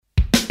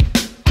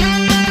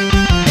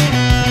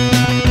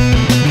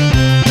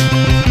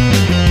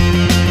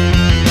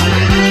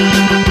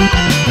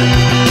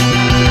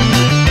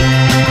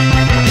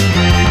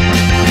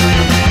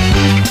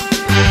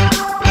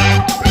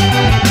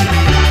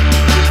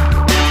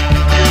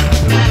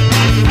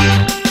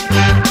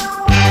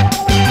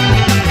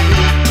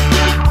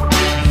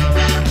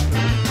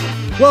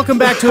Welcome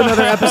back to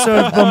another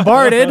episode of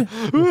Bombarded.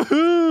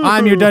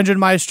 I'm your Dungeon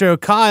Maestro,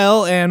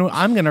 Kyle, and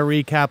I'm going to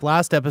recap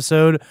last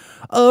episode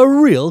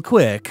real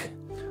quick.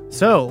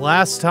 So,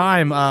 last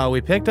time,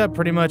 we picked up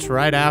pretty much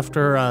right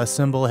after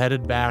Symbol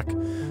headed back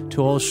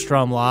to old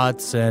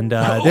Strumlots, and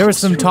there was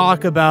some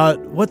talk about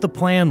what the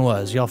plan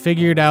was. Y'all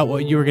figured out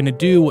what you were going to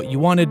do, what you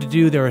wanted to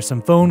do. There were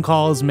some phone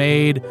calls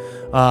made,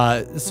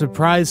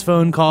 surprise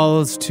phone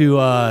calls to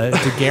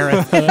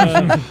Gareth.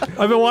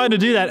 I've been wanting to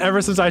do that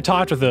ever since I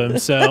talked with him,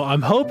 so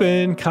I'm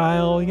hoping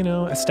Kyle,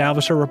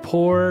 establish a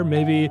rapport,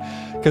 maybe,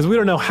 because we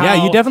don't know how.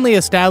 Yeah, you definitely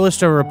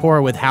established a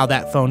rapport with how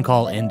that phone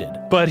call ended.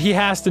 But he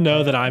has to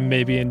know that I'm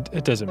maybe in.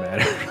 It doesn't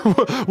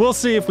matter. We'll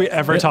see if we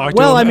ever talk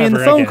to him. Well, I mean, the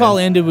phone again. call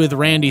ended with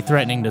Randy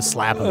threatening to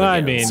slap him again.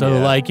 I mean, so,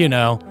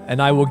 yeah.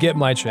 And I will get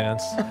my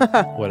chance.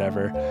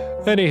 Whatever.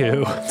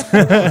 Anywho.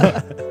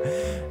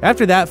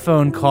 After that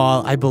phone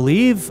call, I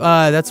believe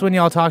that's when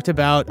y'all talked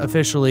about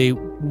officially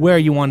where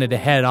you wanted to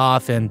head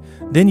off, and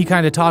then you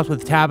kind of talked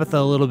with Tabitha a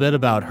little bit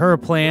about her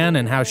plan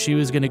and how she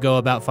was going to go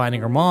about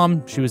finding her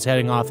mom. She was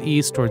heading off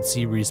east towards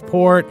Seabreeze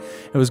Port.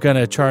 It was going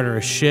to charter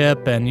a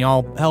ship, and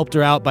y'all helped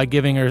her out by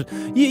giving her...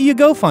 You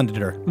go-funded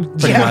her,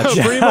 pretty much.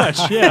 Pretty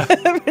much, yeah.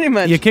 Pretty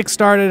much. You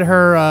kickstarted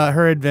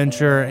her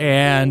adventure,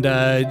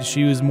 and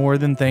she was more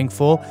than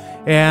thankful.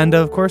 And,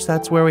 of course,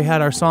 that's where we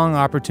had our song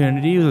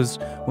opportunity. It was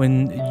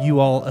when you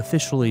all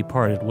officially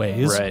parted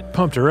ways. Right.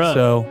 Pumped her up.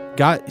 So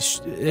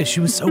she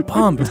was so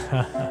pumped.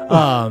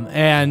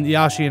 And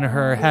Yashi and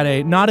her had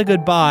a, not a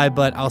goodbye,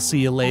 but I'll see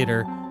you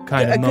later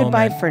kind of moment.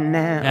 Goodbye for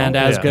now. And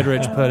as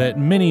Goodrich put it,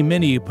 many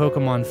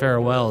Pokemon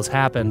farewells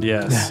happened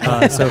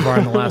so far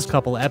in the last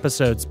couple of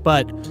episodes.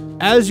 But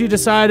as you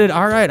decided,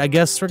 all right, I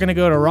guess we're going to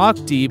go to Rock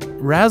Deep,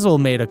 Razzle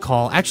made a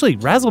call. Actually,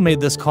 Razzle made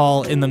this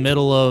call in the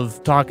middle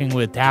of talking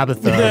with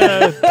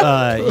Tabitha.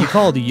 You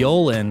called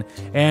Yolan,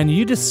 and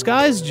you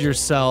disguised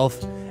yourself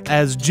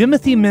as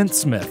Jimothy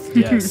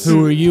Mintsmith,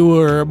 who you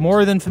were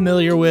more than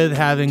familiar with,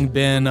 having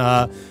been,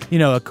 a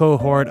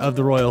cohort of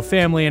the royal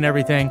family and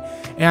everything.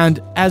 And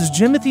as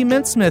Jimothy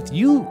Mintsmith,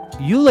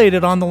 you laid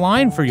it on the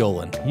line for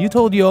Yolan. You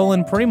told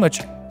Yolan pretty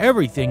much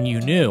everything you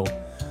knew.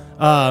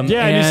 And you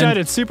said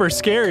it's super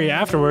scary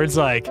afterwards,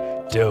 like,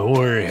 don't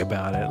worry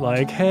about it.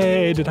 Like,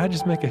 hey, did I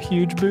just make a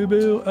huge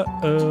boo-boo?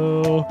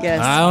 Uh-oh. Yes.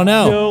 I don't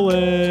know.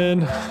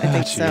 Yolan.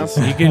 I think so.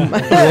 You can.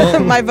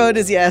 My vote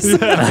is yes.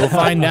 We'll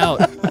find out.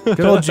 Good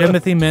old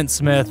Jimothy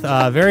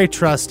Mintsmith, very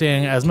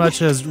trusting, as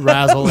much as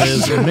Razzle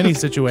is in many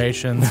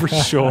situations. For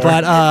sure.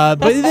 But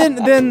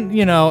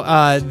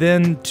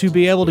then to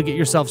be able to get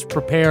yourselves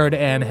prepared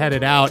and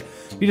headed out,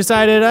 you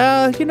decided,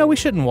 we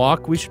shouldn't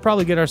walk. We should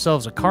probably get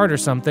ourselves a cart or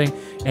something.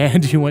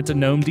 And you went to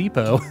Gnome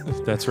Depot.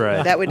 That's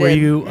right. That we did. Where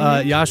you,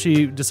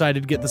 Yashi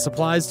decided to get the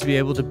supplies to be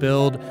able to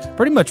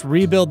pretty much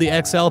rebuild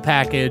the XL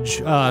package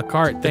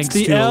cart, thanks it's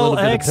the to a little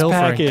bit of LX pilfering.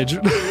 package.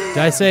 Did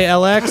I say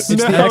LX?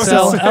 It's the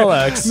XL.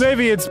 LX.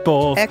 Maybe it's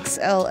both.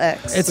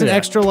 XLX. It's an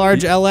extra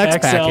large LX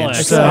XLX.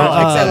 package. So,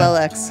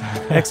 XLLX.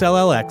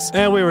 XLLX.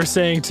 And we were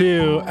saying,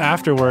 too,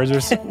 afterwards,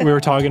 we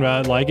were talking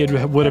about, like, it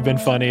would have been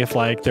funny if,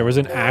 like, there was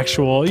an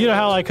actual... You know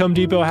how, like, Home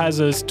Depot has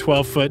those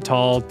 12-foot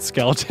tall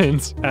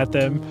skeletons at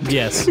them?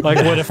 Yes.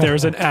 Like, what if there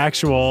was an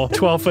actual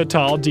 12-foot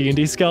tall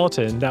D&D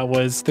skeleton that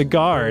was the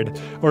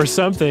guard or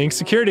something,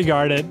 security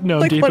guard at Gnome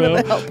Like one of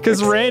Depot? the helpers.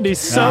 Because Randy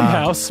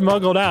somehow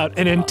smuggled out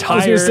an I was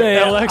entire gonna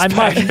say, LX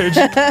package.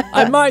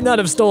 I might not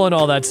have stolen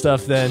all that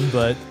stuff then,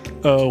 but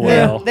Oh,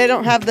 well. They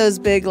don't have those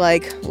big,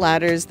 like,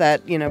 ladders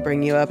that,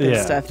 bring you up and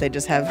Yeah. stuff. They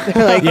just have,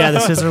 they're like, Yeah,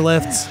 the scissor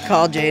lifts.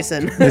 call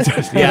Jason. Get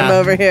Yeah. him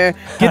over here.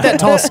 Get that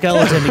tall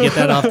skeleton to get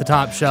that off the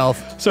top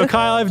shelf. So,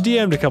 Kyle, I've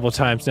DM'd a couple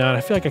times now, and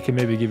I feel like I can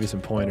maybe give you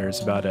some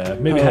pointers about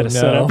maybe how to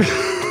set up.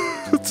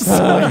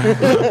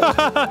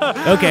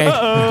 Okay,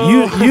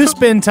 you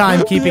spend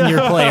time keeping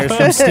your players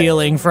from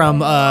stealing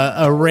from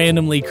a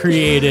randomly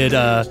created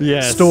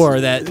store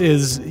that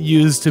is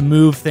used to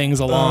move things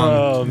along.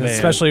 Oh, man.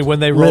 especially when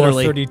they roll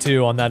Literally. a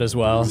 32 on that as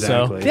well.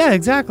 Exactly. Yeah,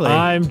 exactly.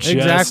 I'm just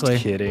exactly.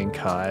 kidding,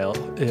 Kyle.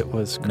 It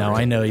was great. No,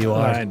 I know you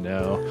are. I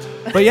know.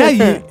 But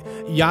yeah,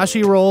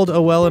 Yashi rolled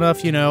a well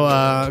enough,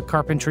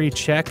 carpentry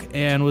check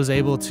and was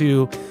able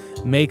to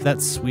make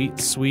that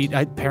sweet.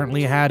 I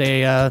apparently had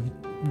a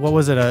what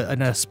was it? An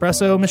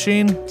espresso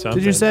machine? Something.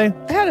 Did you say?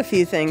 I had a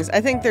few things.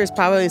 I think there's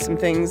probably some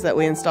things that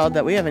we installed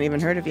that we haven't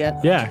even heard of yet.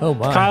 Yeah. Oh,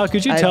 my. Kyle,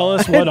 could you tell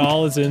us what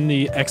all is in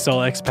the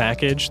XLX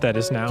package that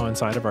is now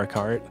inside of our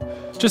cart?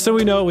 Just so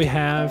we know what we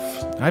have.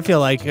 I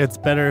feel like it's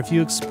better if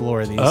you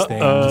explore these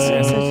things.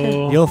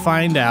 Uh-oh. You'll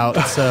find out.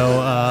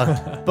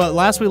 So, but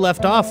last we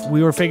left off,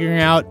 we were figuring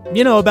out,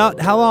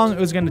 about how long it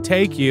was going to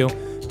take you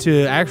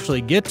to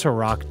actually get to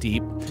Rock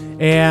Deep.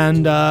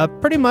 And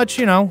pretty much,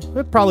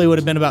 it probably would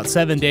have been about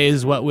 7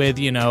 days, what with,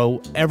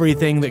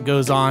 everything that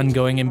goes on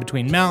going in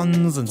between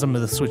mountains and some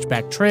of the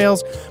switchback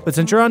trails. But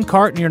since you're on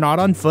cart and you're not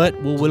on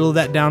foot, we'll whittle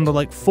that down to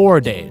like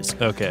 4 days.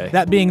 Okay.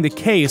 That being the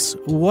case,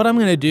 what I'm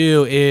going to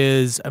do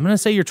is I'm going to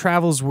say your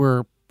travels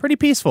were pretty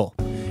peaceful.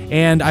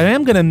 And I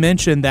am going to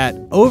mention that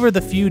over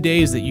the few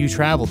days that you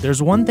traveled,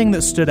 there's one thing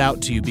that stood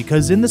out to you,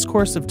 because in this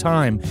course of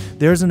time,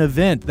 there's an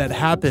event that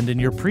happened in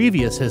your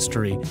previous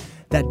history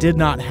that did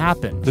not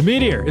happen. The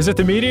meteor. Is it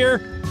the meteor?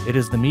 It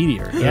is the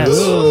meteor. Yes.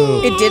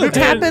 It didn't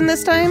happen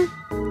this time?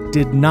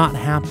 Did not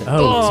happen.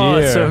 Oh,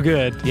 dear. It's so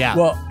good. Yeah.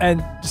 Well,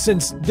 and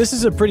since this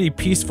is a pretty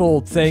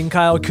peaceful thing,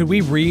 Kyle, could we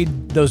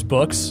read those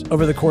books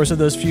over the course of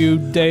those few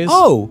days?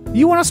 Oh,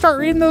 you want to start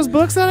reading those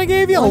books that I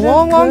gave you a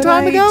long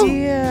time ago?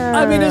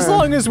 I mean, as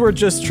long as we're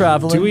just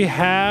traveling. Do we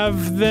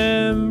have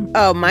them?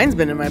 Oh, mine's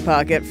been in my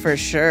pocket for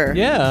sure.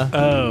 Yeah.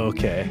 Oh,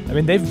 okay. I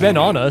mean, they've been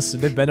on us.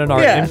 They've been in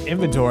our Yeah.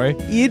 inventory.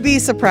 You'd be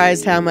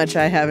surprised how much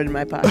I have in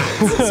my pocket.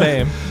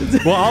 Same.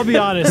 Well, I'll be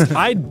honest.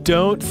 I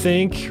don't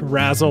think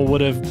Razzle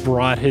would have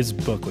brought his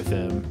book with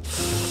him.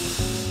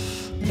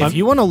 If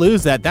you want to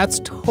lose that, that's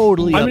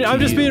totally up to I'm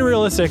just you. being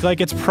realistic. Like,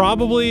 it's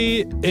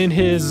probably in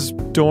his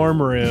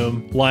dorm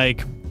room,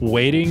 like,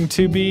 waiting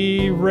to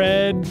be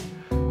read.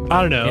 I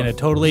don't know. in a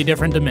totally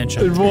different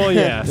dimension. Well,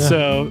 yeah.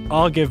 So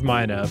I'll give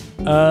mine up.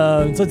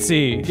 Let's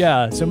see.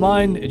 Yeah, so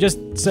mine, it just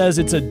says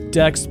it's a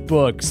Dex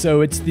book.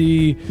 So it's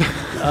the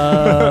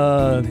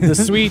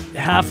sweet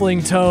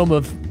halfling tome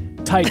of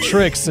tight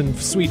tricks and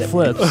sweet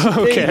flips.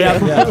 Okay.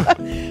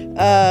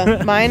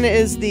 Yeah. Mine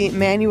is the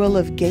Manual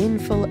of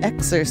Gainful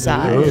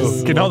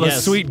Exercise. Getting all those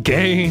Yes. sweet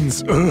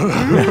gains.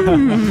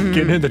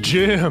 Getting in the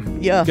gym.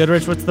 Yeah.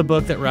 Goodrich, what's the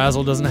book that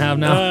Razzle doesn't have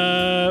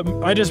now?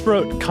 I just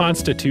wrote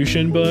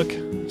Constitution book.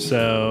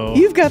 So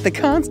You've got the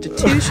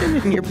Constitution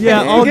in your Yeah,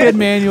 bag. all good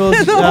manuals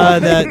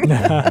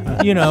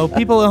that,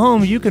 people at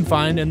home you can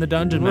find in the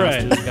Dungeon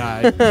Right. Master's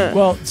Guide.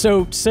 Well,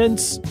 so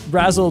since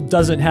Razzle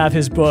doesn't have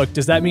his book,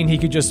 does that mean he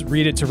could just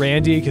read it to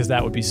Randy? Because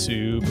that would be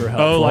super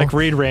helpful. oh, like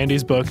read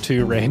Randy's book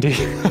to Randy.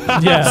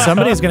 yeah.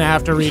 Somebody's going to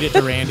have to read it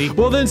to Randy.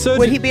 Well, then so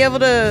Would he be able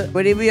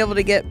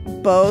to get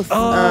both?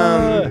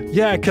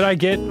 yeah. Could I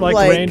get like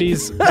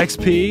Randy's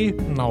XP?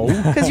 No.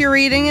 Because you're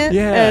reading it,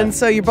 Yeah. and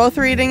so you're both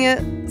reading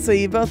it, so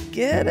you both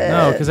get it.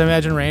 No, because I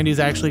imagine Randy's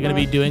actually going to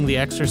be doing the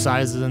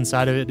exercises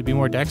inside of it to be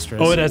more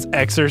dexterous. Oh, it has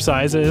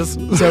exercises.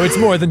 So it's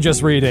more than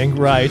just reading,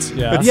 right?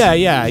 Yeah.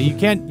 Yeah, you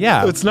can't,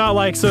 yeah. It's not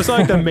like it's not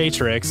like the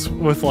Matrix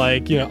with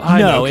like I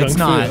No, know Kung it's Fu.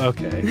 not.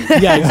 Okay.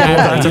 Yeah, exactly.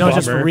 That's You a don't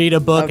just bummer. read a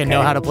book and know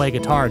Okay. how to play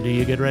guitar, do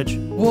you, Goodrich?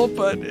 Well,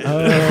 but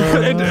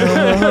in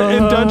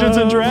Dungeons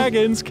and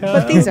Dragons,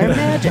 But these are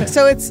magic.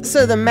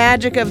 So the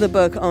magic of the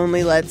book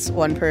only lets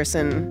one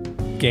person.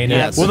 Gain it.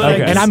 Yes. Well,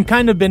 then- And I'm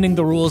kind of bending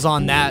the rules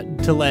on that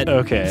to let,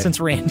 Okay. since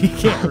Randy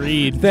can't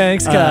read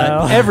Thanks,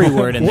 Kyle. every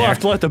word in We'll there. have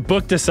to let the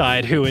book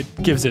decide who it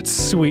gives its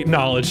sweet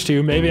knowledge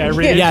to. Maybe I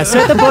read it. Yeah,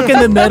 set the book in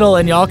the middle,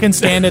 and y'all can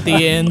stand at the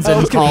ends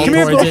and call Come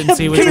here, towards it and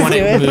see which please one do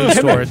it it. moves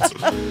towards.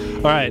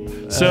 All right.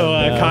 So,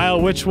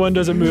 Kyle, which one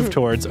does it move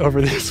towards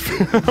over these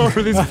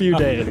few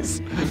days?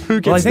 Who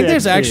gets Well, I think the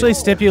there's XP? actually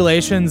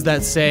stipulations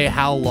that say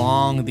how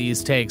long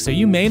these take, so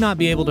you may not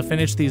be able to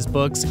finish these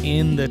books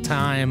in the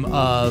time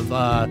of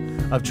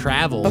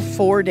travel. Of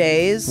 4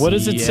 days. What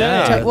does it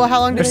Yeah. say? Well, how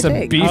long did There's it some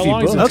take? beefy How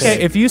long is books. it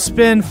Okay, if you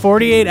spend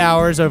 48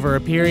 hours over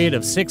a period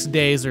of 6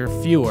 days or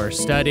fewer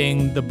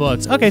studying the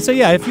books. Okay, so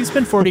yeah, if you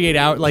spend 48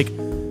 hours, like,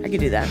 I could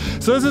do that.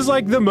 So this is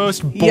like the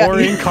most Yeah.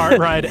 boring cart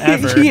ride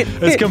ever. Yeah.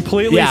 It's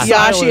completely Yeah.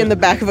 silent. Yashi in the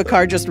back of a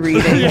car just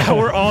reading. Yeah,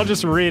 we're all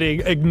just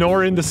reading,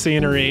 ignoring the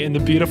scenery and the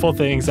beautiful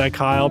things that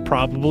Kyle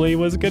probably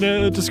was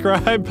gonna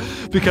describe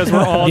because we're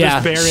all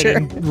Yeah, just buried sure.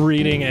 in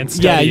reading and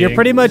yeah, studying. you're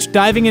pretty much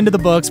diving into the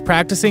books,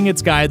 practicing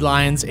its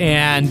guidelines,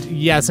 and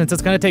yeah, since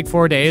it's going to take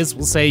 4 days,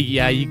 we'll say,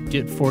 yeah, you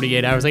get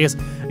 48 hours. I guess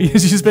you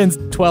spend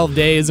 12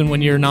 days, and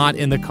when you're not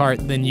in the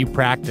cart, then you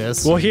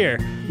practice. Well, here,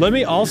 let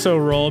me also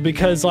roll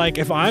because, like,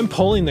 if I'm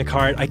pulling the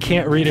cart, I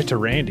can't read it to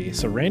Randy.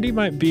 So Randy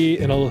might be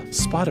in a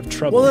spot of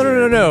trouble.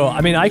 Well, no.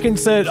 I mean, I can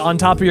sit on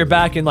top of your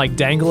back and like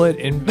dangle it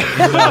in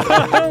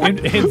front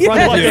of you,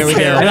 There we go.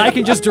 and I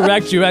can just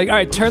direct you. Like, all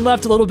right, turn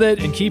left a little bit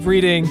and keep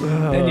reading,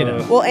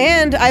 and Well,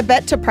 and I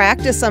bet to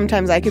practice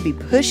sometimes I could be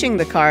pushing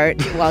the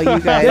cart while you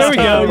guys There we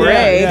take go, a yeah,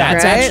 break, yeah.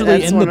 That's right? actually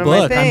That's in the one of my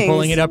book. I'm things.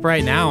 pulling it up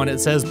right now, and it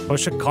says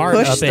push a cart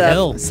Push up stuff. a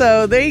hill.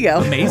 So there you go.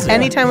 Amazing.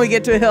 Anytime we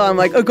get to a hill, I'm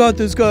like, I got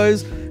this,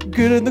 guys.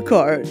 Get in the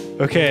cart.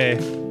 Okay.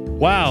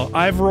 Wow,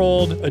 I've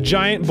rolled a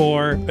giant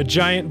boar,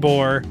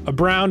 a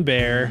brown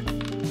bear,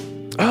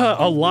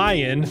 a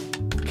lion.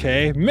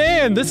 Okay.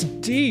 Man, this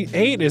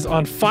D8 is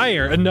on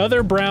fire.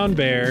 Another brown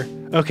bear.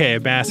 Okay,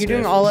 massive. You're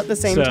doing all at the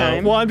same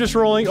time? Well, I'm just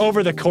rolling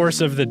over the course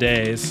of the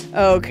days.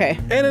 Okay.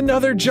 And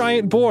another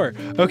giant boar.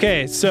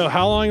 Okay, so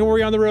how long were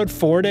we on the road?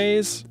 4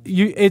 days?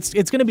 It's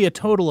going to be a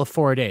total of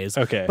 4 days.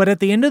 Okay. But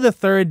at the end of the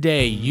third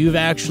day, you've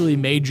actually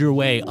made your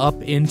way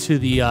up into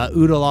the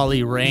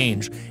Udalali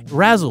range.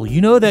 Razzle,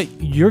 you know that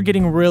you're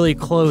getting really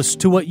close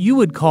to what you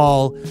would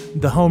call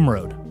the home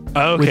road.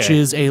 Okay. Which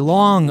is a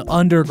long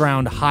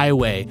underground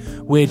highway,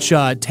 which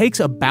takes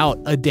about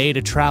a day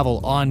to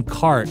travel on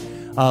cart,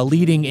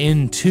 leading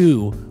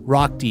into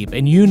Rock Deep.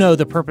 And you know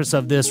the purpose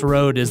of this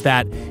road is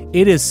that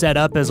it is set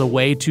up as a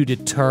way to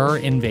deter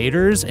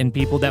invaders and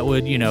people that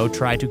would,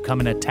 try to come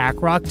and attack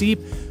Rock Deep.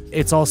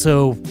 It's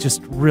also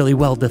just really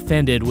well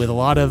defended with a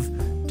lot of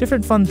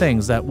different fun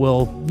things that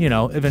we'll,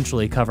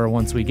 eventually cover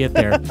once we get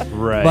there.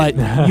 Right.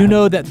 But you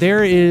know that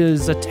there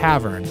is a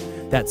tavern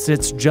that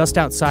sits just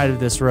outside of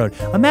this road.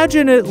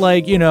 Imagine it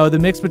like, the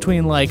mix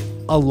between like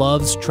a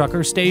Love's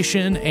trucker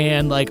station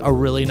and like a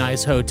really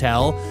nice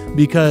hotel,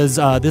 because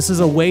this is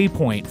a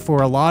waypoint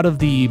for a lot of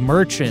the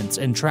merchants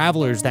and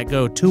travelers that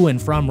go to and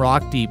from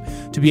Rock Deep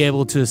to be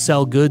able to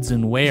sell goods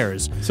and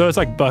wares. So it's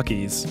like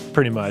Buc-ee's,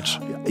 pretty much.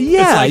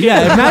 Yeah.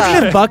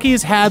 Imagine if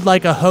Buc-ee's had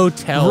like a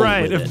hotel.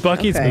 Right. with If it.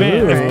 Buc-ee's, Okay.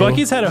 man, if Right.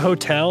 Buc-ee's had a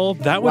hotel,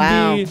 that would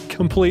Wow. be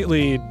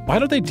completely. Why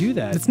don't they do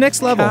that? It's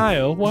next level.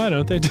 Kyle, why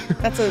don't they do?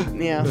 That's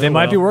They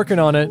might be working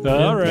on it.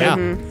 All right.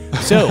 Yeah.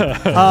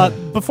 So,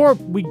 before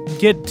we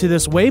get to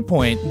this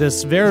waypoint,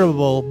 this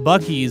veritable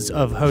Buc-ee's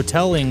of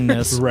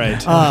hotelingness,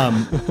 Right.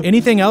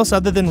 Anything else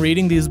other than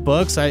reading these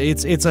books?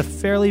 It's a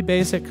fairly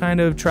basic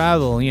kind of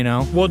travel,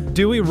 Well,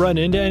 do we run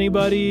into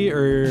anybody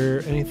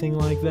or anything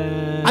like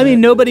that? I mean,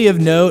 nobody of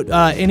note.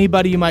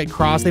 Anybody you might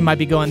cross, they might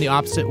be going the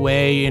opposite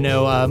way.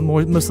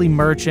 Mostly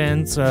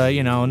merchants.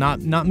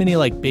 Not many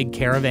like big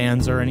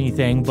caravans or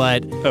anything.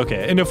 But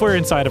Okay, and if we're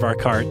inside of our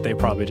cart, they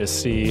probably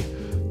just see.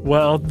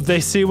 Well,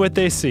 they see what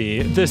they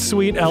see. The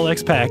sweet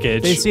LX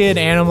package. they see an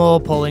animal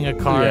pulling a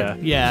cart.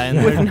 Yeah.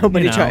 And with they're,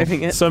 nobody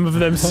driving it. Some of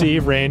them see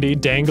Randy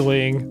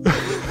dangling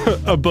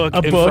a book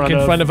in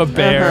front of a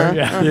bear. Uh-huh.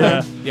 Yeah.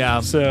 Yeah. Yeah.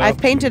 So I've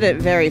painted it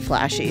very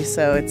flashy,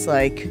 so it's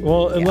like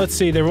well, and let's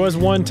see. There was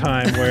one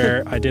time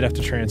where I did have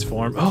to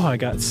transform. Oh, I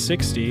got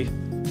 60,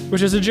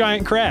 which is a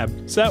giant crab.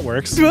 So that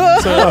works. So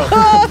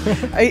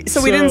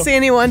So we didn't see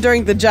anyone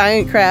during the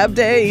giant crab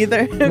day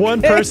either.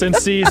 one person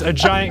sees a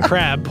giant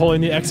crab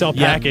pulling the XL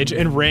package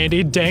and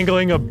Randy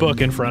dangling a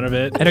book in front of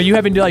it. And are you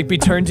having to like be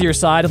turned to your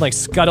side and like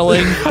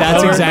scuttling?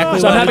 That's exactly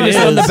So I'm what having it to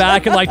sit on the is.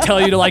 back and like tell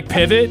you to like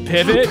pivot.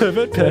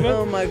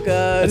 Oh my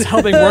god. It's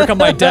helping work on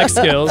my deck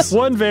skills.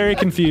 One very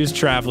confused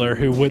traveler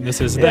who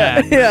witnesses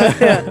that. Yeah.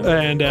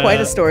 And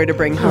Quite a story to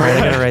bring home. I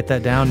gotta write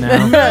that down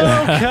now. Oh,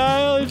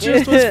 Kyle, it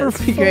just was for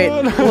It's fun. great.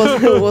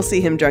 We'll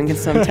see him drunk in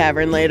some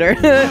tavern later.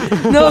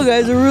 No,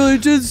 guys, I really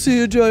did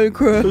see a giant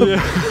crab.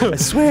 I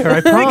swear,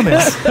 I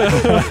promise.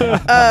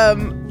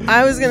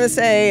 I was gonna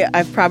say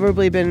I've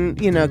probably been,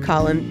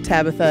 calling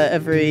Tabitha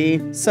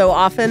every so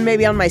often,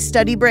 maybe on my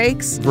study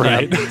breaks,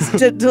 Right.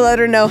 to let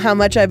her know how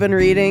much I've been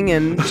reading,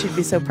 and she'd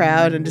be so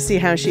proud, and to see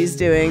how she's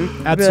doing.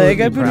 I'd be Absolutely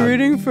like, I've been proud.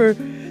 reading for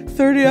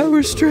 30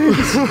 hours straight.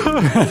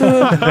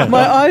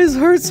 My eyes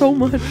hurt so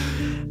much.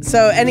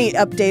 So, any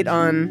update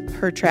on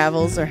her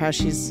travels or how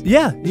she's?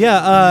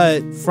 Yeah.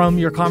 From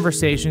your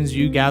conversations,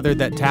 you gathered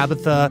that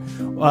Tabitha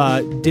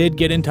did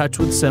get in touch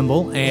with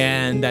Symbol,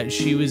 and that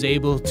she was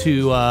able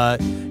to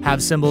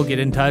have Symbol get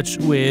in touch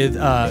with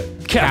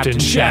Captain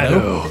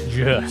Shadow.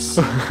 Yes.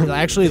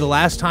 Actually, the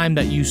last time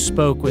that you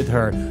spoke with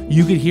her,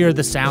 you could hear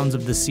the sounds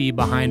of the sea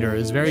behind her. It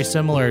was very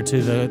similar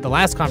to the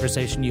last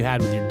conversation you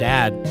had with your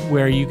dad,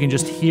 where you can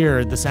just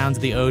hear the sounds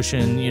of the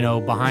ocean,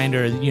 behind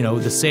her,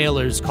 the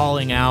sailors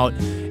calling out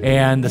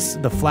and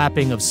the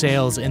flapping of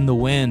sails in the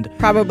wind.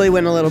 Probably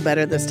went a little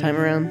better this time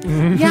around.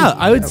 Yeah,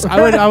 I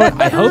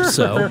hope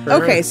so.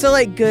 Okay, so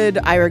like good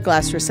Ira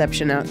Glass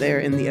reception out there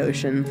in the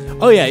ocean.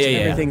 Oh yeah.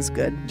 Everything's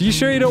good. You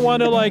sure you don't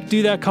want to like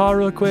do that call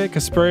real quick?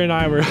 Because Spurry and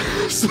I were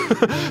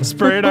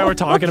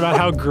talking about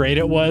how great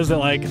it was that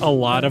like a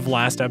lot of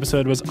last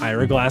episode was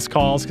Ira Glass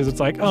calls, because it's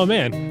like, oh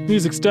man,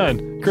 music's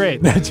done.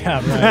 Great. Yeah,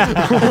 right.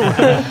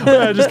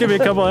 Yeah, just give me a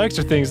couple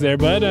extra things there,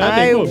 bud.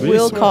 I think we'll be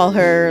will swell. call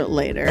her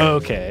later.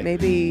 Okay.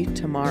 Maybe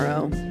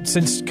tomorrow.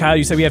 Since Kyle,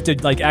 you said we have to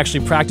like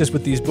actually practice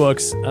with these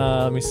books.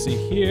 Let me see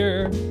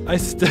here. I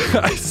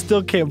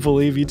still can't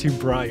believe you two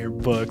brought your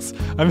books.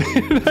 I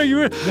mean, are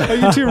you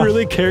two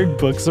really carrying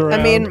books around?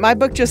 I mean, my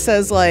book just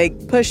says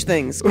like push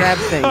things, grab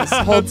things,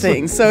 hold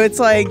things. So it's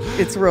like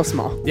it's real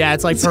small. Yeah,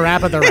 it's like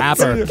Parappa the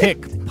Rapper.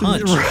 Kick,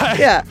 punch. right.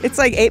 Yeah, it's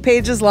like 8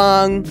 pages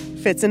long,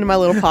 fits into my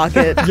little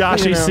pocket.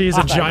 Yashi sees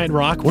a giant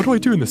rock. What do I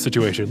do in this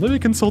situation? Let me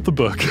consult the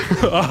book.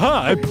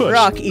 Aha, I push.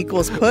 Rock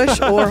equals push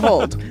or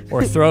hold.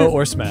 Or throw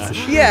or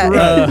smash.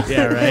 Yeah.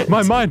 Yeah, right.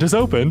 My mind has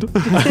opened.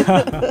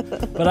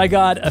 But I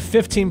got a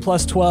 15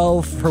 plus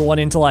 12 for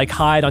wanting to like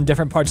hide on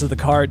different parts of the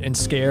cart and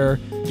scare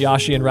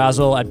Yashi and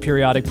Razzle at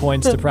periodic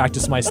points to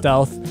practice my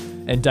stealth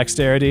and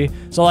dexterity.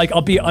 So like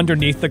I'll be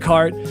underneath the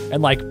cart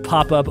and like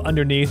pop up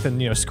underneath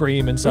and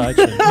scream and such.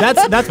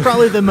 That's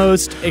probably the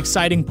most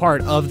exciting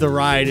part of the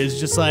ride, is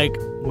just like,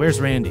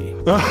 where's Randy?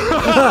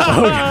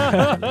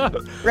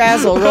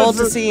 Razzle, roll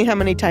to see how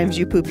many times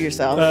you poop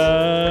yourself.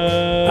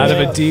 out of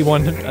a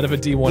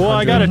D1. Well,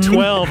 I got a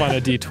 12 on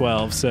a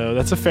D12, so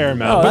that's a fair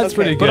amount. Oh, that's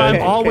pretty But good. I'm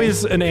Okay.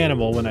 always an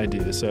animal when I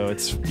do, so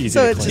it's easy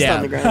So to it's clean. just Yeah.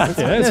 on the ground. Yeah, it's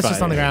It's just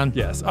fine. on the ground.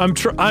 Yes, I'm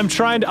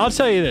trying to. I'll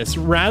tell you this: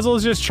 Razzle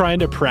is just trying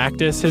to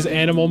practice his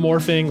animal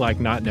morphing, like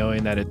not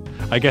knowing that it.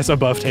 I guess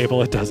above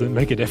table it doesn't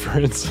make a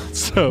difference.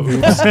 So,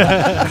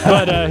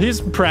 but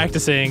he's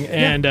practicing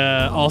and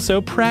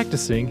also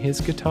practicing his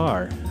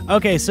guitar.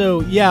 Okay,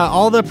 so yeah,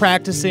 all the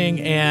practicing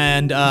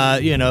and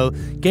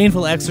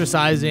gainful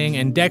exercising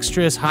and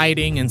dexterous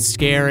hiding and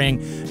scaring.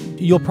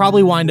 you'll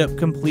probably wind up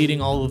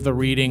completing all of the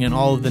reading and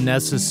all of the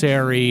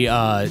necessary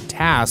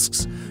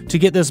tasks to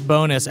get this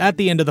bonus at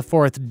the end of the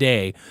 4th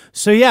day.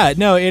 So yeah,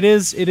 no, it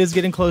is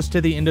getting close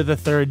to the end of the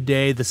 3rd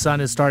day. The sun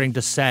is starting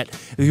to set.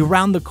 You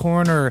round the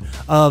corner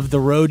of the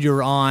road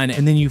you're on,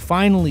 and then you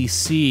finally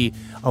see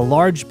a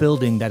large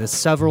building that is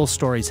several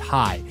stories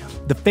high.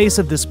 The face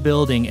of this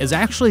building is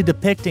actually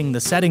depicting the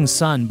setting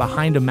sun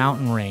behind a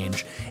mountain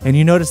range, and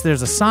you notice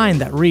there's a sign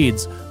that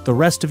reads, "The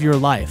Rest of Your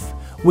Life,"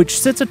 which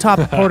sits atop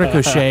a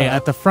porte-cochere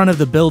at the front of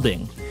the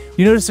building.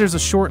 You notice there's a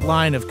short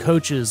line of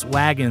coaches,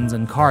 wagons,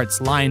 and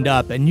carts lined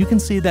up, and you can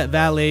see that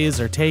valets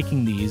are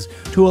taking these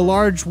to a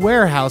large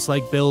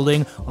warehouse-like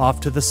building off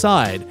to the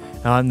side,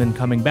 and then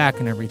coming back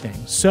and everything.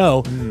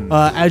 So,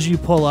 as you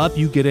pull up,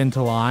 you get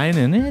into line,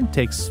 and it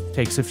takes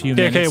a few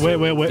minutes. Okay,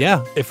 wait.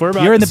 Yeah. If we're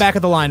about You're in the back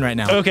of the line right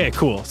now. Okay,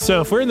 cool.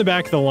 So if we're in the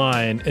back of the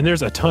line, and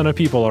there's a ton of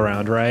people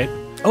around, right?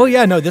 Oh,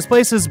 yeah, no, this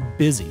place is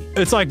busy.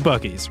 It's like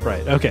Buc-ee's,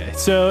 right? Okay,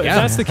 so if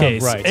that's the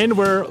case, Right. and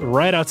we're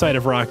right outside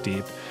of Rock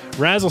Deep,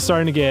 Razzle's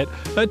starting to get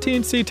a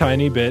teensy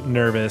tiny bit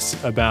nervous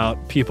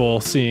about people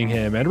seeing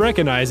him and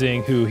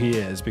recognizing who he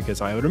is, because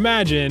I would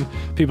imagine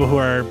people who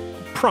are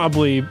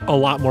probably a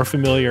lot more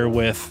familiar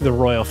with the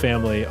royal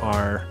family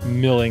are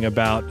milling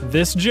about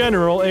this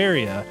general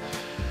area.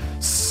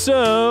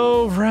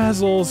 So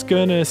Razzle's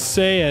gonna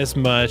say as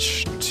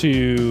much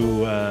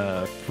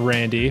to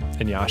Randy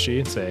and Yashi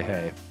and say,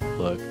 "Hey,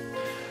 look,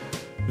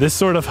 this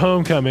sort of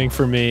homecoming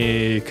for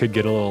me could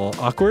get a little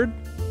awkward.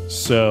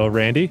 So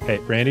Randy,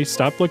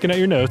 stop looking at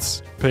your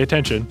notes. Pay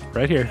attention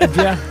right here."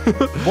 Yeah.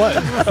 What?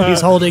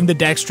 He's holding the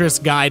dexterous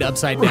guide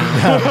upside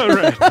down.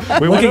 Right.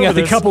 We went Looking over at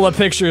the this. couple of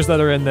pictures that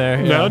are in there.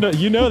 No, yeah. no,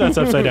 you know that's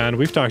upside down.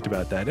 We've talked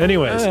about that.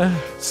 Anyways,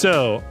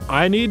 so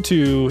I need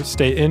to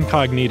stay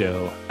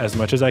incognito as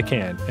much as I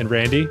can. And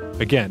Randy,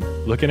 again,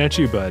 looking at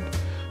you, bud.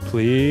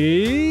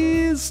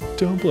 Please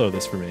don't blow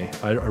this for me.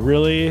 I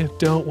really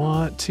don't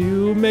want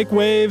to make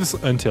waves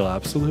until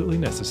absolutely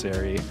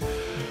necessary.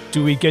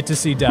 Do we get to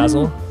see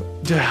Dazzle?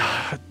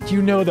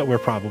 You know that we're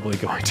probably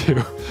going to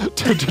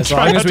As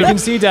try long as we to- can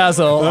see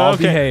Dazzle, I'll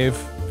Okay. behave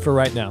for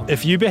right now.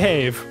 If you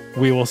behave,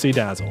 we will see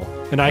Dazzle.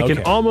 And I can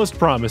Okay. almost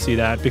promise you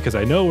that because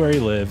I know where he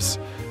lives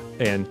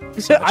and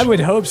such. I would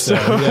hope so.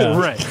 Yeah.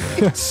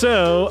 Right.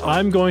 So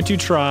I'm going to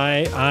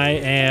try. I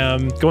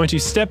am going to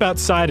step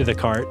outside of the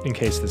cart in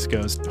case this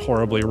goes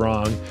horribly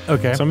wrong.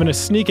 Okay. So I'm going to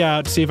sneak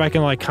out, see if I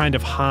can kind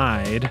of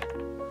hide.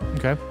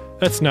 Okay.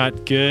 That's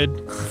not good.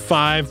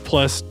 5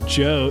 plus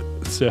Jote,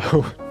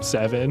 so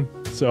 7.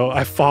 So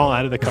I fall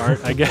out of the cart,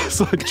 I guess,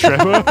 like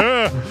Trevor.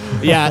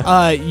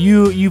 Yeah,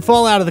 you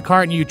fall out of the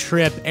cart and you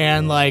trip,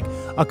 and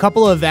a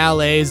couple of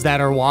valets that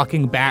are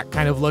walking back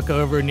kind of look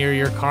over near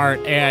your cart,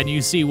 and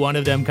you see one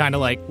of them kind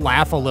of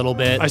laugh a little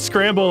bit. I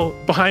scramble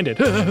behind it.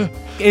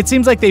 It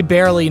seems like they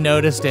barely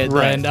noticed it,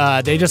 Right.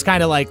 and they just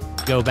kind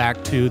of go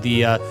back to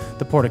the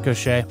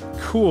porte-cochere.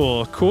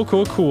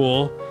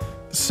 Cool.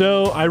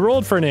 So I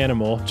rolled for an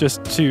animal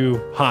just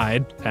to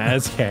hide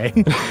as. Okay.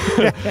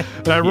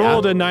 And I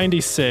rolled a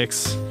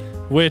 96,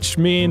 which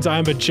means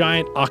I'm a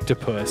giant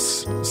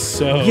octopus.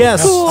 So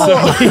Yes. Cool.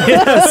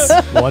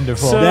 Yes.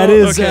 Wonderful. So- That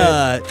is,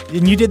 okay.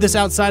 and you did this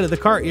outside of the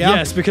cart, yeah?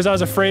 Yes, because I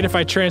was afraid if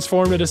I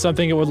transformed into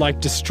something, it would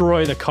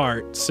destroy the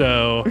cart.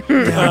 So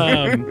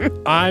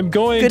I'm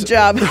going Good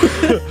job.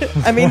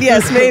 I mean,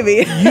 yes,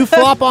 maybe. You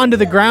flop onto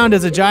the ground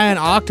as a giant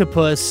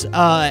octopus,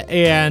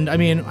 and I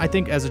mean, I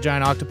think as a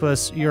giant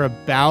octopus, you're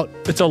about,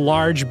 It's a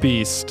large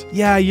beast.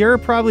 yeah, you're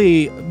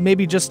probably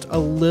maybe just a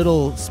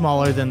little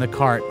smaller than the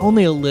cart,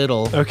 only a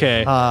little.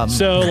 Okay.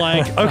 So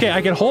okay,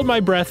 I can hold my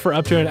breath for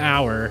up to an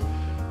hour.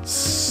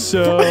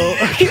 So,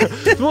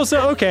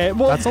 okay.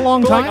 Well, That's a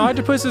long but, time.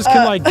 Octopuses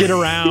can get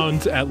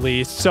around at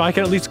least, so I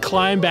can at least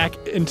climb back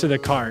into the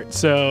cart.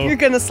 So You're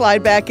going to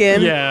slide back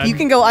in. Yeah. You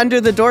can go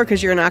under the door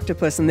because you're an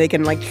octopus and they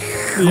can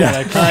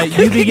yeah,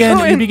 You begin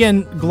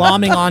going.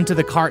 glomming onto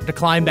the cart to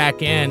climb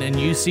back in, and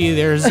you see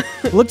there's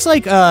looks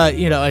like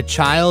a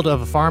child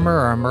of a farmer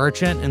or a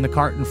merchant in the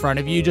cart in front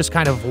of you, just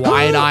kind of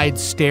wide-eyed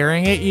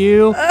staring at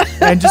you,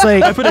 and just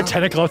I put a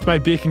tentacle up to my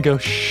beak and go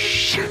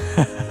shh.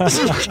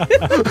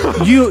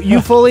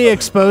 you fully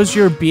expose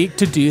your beak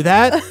to do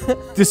that.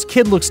 This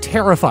kid looks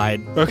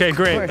terrified. Okay,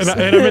 great. course.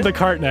 And I'm in the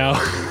cart now.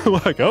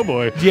 Oh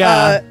boy.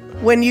 Yeah.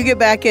 when you get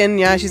back in,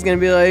 Yashi's going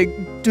to be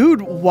like,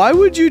 dude, why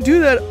would you do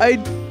that? I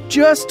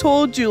just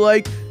told you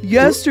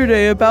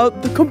yesterday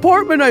about the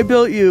compartment I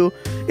built you.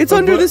 It's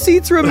under the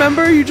seats,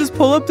 remember? You just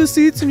pull up the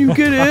seats and you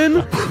get in.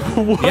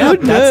 Yeah, that's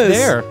Goodness.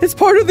 there. It's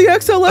part of the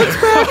XLX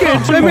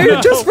package. I made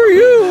it just for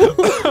you.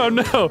 Oh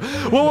no.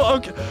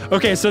 Well,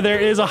 okay. So there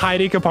is a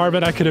hiding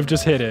compartment I could have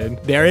just hidden.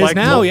 There is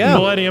now, yeah.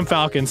 Millennium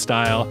Falcon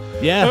style.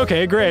 Yeah.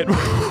 Okay, great.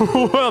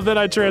 Well, then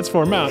I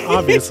transform out,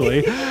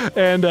 obviously,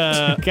 and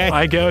Okay.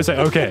 I go and say,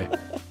 okay,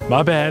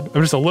 my bad.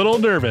 I'm just a little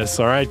nervous.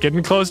 All right,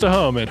 getting close to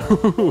home, and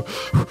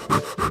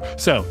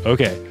so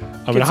okay.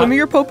 I'm Get some of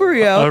your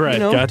potpourri out. All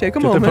right, Take a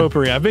get moment. the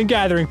potpourri. I've been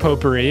gathering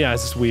potpourri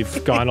as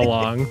we've gone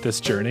along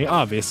this journey,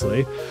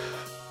 obviously.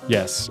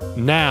 Yes.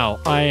 Now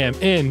I am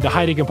in the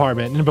hiding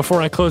compartment, and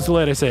before I close the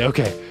lid, I say,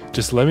 "Okay,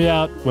 just let me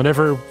out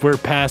whenever we're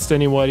past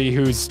anybody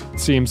who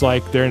seems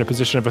like they're in a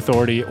position of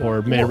authority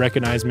or may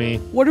recognize me."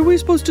 What are we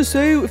supposed to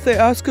say if they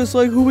ask us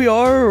like who we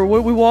are or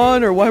what we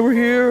want or why we're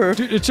here? Or...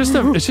 Dude, it's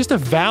just a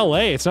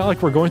valet. It's not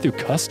like we're going through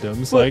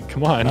customs. Like,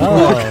 come on.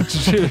 Oh.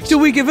 Do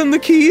we give them the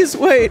keys?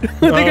 Wait,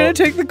 are they gonna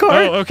take the cart?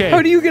 Oh, okay.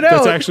 How do you get out?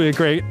 That's actually a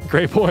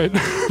great point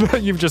that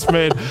you've just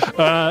made.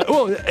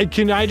 Well,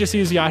 can I just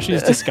use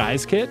Yashi's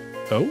disguise kit?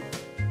 Oh,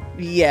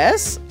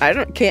 Yes. I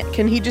don't.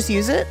 Can he just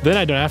use it? then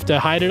I don't have to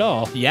hide at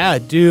all. Yeah,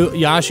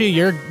 Yashi,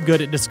 you're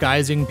good at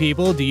disguising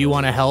people. Do you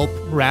want to help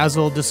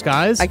Razzle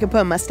disguise? I can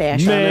put a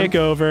mustache on him.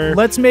 Makeover.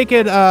 Let's make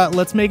it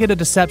a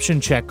deception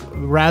check.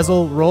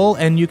 Razzle, roll,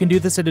 and you can do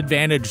this at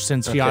advantage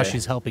since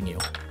Yashi's helping you.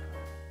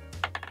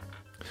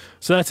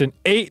 So that's an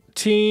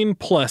 18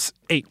 plus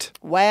 8.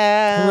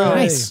 Wow.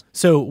 Nice.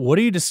 So what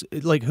are you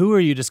who are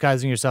you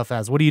disguising yourself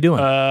as? What are you doing?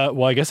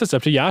 Well, I guess it's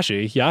up to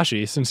Yashi.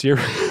 Yashi, since you're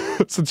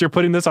since you're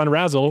putting this on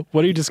Razzle,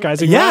 what are you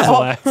disguising Yeah.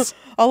 Razzle as?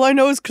 All I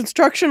know is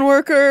construction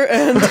worker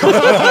and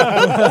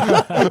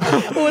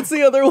what's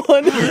the other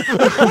one?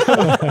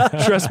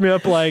 Dress me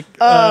up like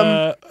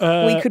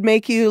We could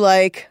make you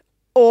like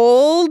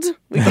old.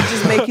 We could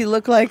just make you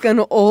look like an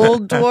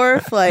old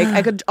dwarf.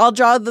 Like I'll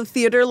draw the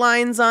theater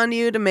lines on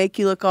you to make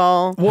you look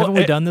all. Haven't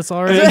we done this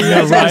already?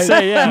 I was gonna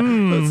say, yeah.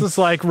 It's just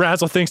like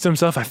Razzle thinks to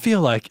himself, I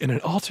feel like in an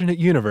alternate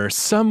universe,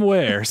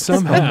 somewhere,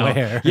 somehow.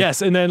 Somewhere.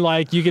 Yes, and then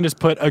like you can just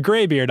put a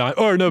gray beard on.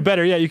 Or no,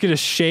 better yet, you can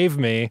just shave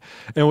me.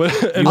 And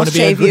I'll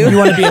shave you. You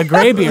want to be a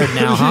graybeard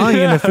now, huh? You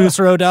gonna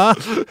Fusroda?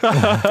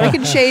 I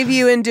can shave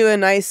you and do a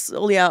nice,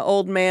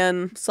 old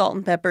man salt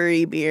and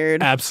peppery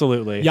beard.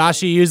 Absolutely.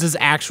 Yashi uses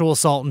actual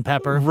salt and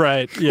pepper.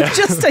 Right, yeah.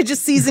 I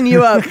just season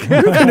you up.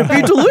 You're gonna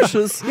be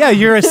delicious. Yeah,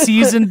 you're a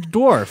seasoned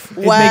dwarf. It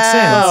makes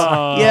sense.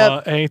 Oh,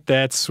 Yep. Ain't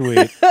that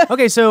sweet.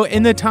 Okay, so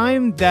in the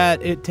time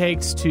that it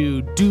takes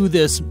to do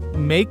this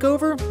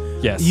makeover,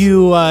 Yes.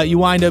 you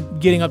wind up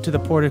getting up to the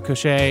porte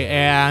cochere,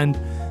 and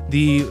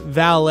the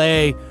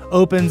valet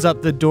opens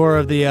up the door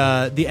of the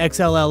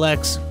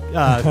XLLX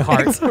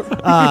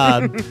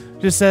cart.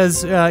 Just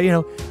says,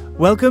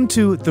 welcome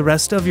to the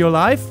rest of your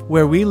life,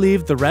 where we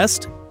leave the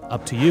rest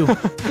up to you.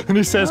 And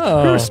he says,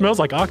 Oh. smells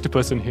like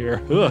octopus in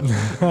here. Ugh.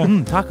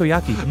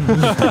 Takoyaki.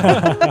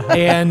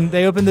 And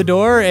they open the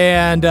door,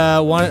 and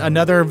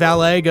another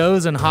valet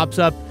goes and hops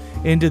up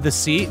into the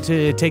seat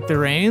to take the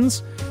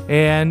reins,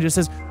 and just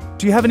says,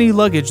 "Do you have any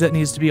luggage that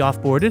needs to be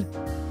offboarded?"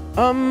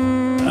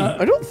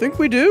 I don't think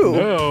we do.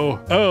 No.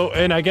 Oh,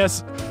 and I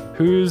guess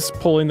who's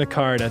pulling the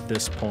cart at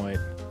this point?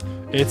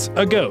 It's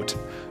a goat.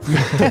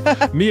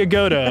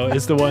 Miyagoto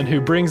is the one who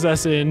brings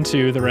us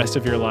into the rest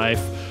of your life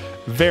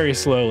very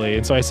slowly.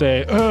 And so I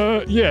say,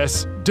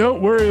 yes,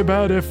 don't worry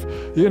about if,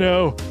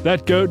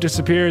 that goat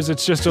disappears.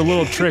 It's just a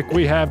little trick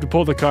we have to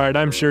pull the cart.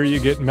 I'm sure you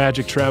get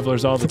magic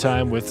travelers all the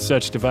time with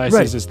such devices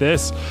Right. as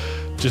this.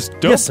 Just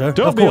don't, Yes, sir.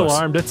 don't Of be course.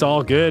 alarmed. It's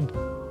all good.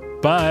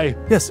 Bye.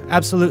 Yes,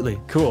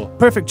 absolutely. Cool.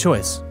 Perfect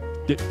choice.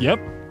 Yep,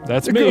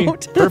 that's me.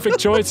 goat. Perfect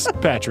choice,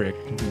 Patrick.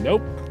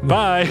 Nope.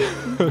 Bye.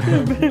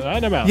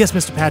 And I'm out. Yes,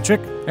 Mr.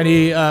 Patrick. And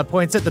he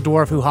points at the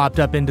dwarf who hopped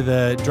up into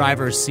the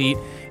driver's seat.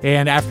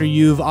 And after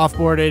you've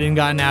offboarded and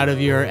gotten out of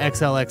your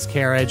XLX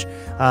carriage,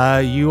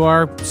 you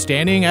are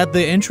standing at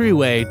the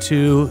entryway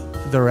to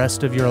the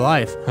rest of your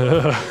life.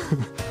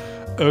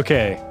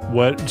 Okay.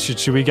 What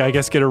should we? I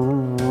guess get a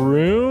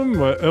room.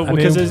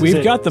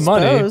 We've got the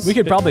money. Suppose. We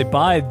could probably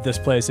buy this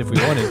place if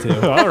we wanted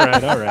to. all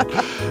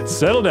right.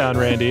 Settle down,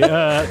 Randy.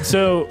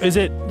 So is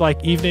it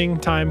like evening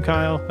time,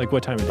 Kyle? Like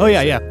what time of day? Oh,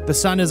 yeah. The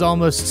sun is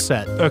almost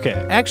set.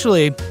 Okay.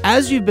 Actually,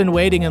 as you've been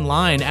waiting in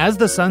line, as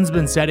the sun's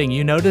been setting,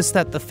 you notice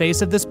that the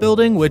face of this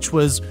building, which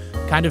was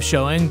kind of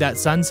showing that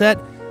sunset,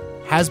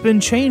 has been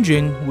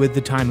changing with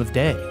the time of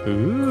day.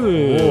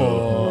 Ooh.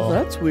 Well,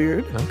 that's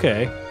weird.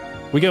 Okay.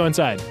 We go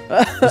inside.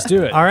 Let's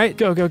do it. All right.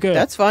 Go.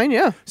 That's fine,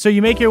 yeah. So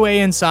you make your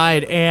way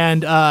inside,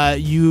 and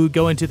you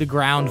go into the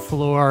ground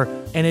floor,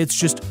 and it's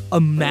just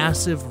a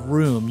massive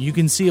room. You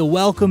can see a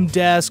welcome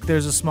desk.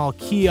 There's a small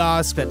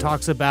kiosk that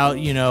talks about,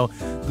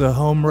 the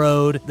home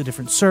road, the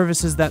different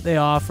services that they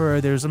offer.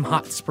 There's some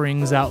hot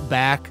springs out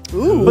back.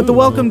 Ooh. But the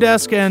welcome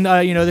desk and,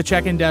 the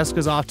check-in desk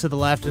is off to the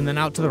left, and then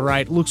out to the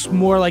right looks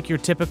more like your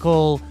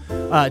typical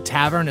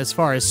tavern as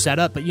far as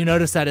setup, but you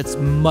notice that it's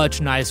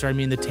much nicer. I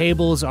mean, the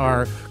tables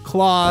are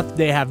cloth,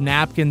 they have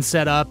napkins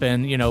set up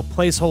and,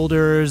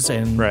 placeholders,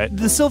 and Right.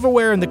 the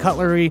silverware and the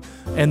cutlery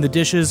and the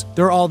dishes,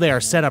 they're all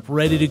there set up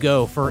ready to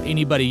go for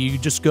anybody. You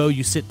just go,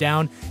 you sit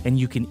down, and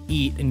you can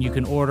eat, and you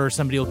can order.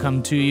 Somebody will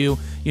come to you.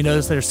 You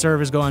notice their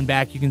servers going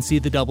back. You can see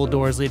the double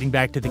doors leading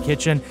back to the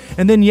kitchen.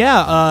 And then,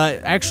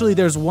 actually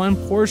there's one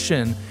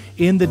portion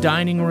in the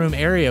dining room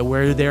area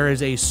where there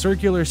is a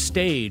circular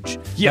stage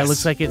Yes. that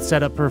looks like it's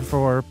set up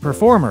for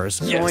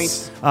performers.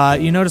 Yes.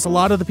 You notice a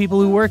lot of the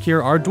people who work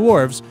here are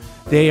dwarves.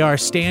 They are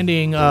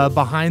standing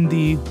behind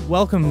the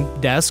welcome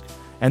desk,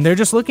 and they're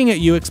just looking at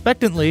you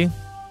expectantly.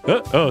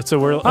 So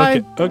we're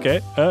Hi.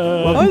 okay.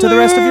 Welcome to the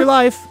rest of your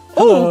life.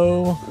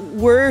 Hello.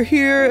 We're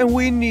here and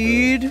we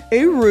need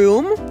a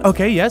room.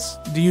 Okay, yes.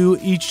 Do you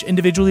each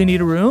individually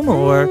need a room,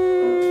 or?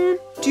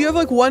 Do you have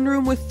like one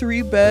room with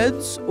 3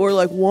 beds or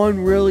like one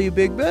really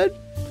big bed?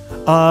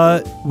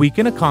 We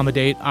can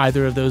accommodate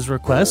either of those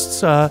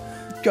requests.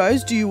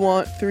 Guys, do you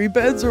want 3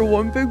 beds or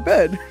 1 big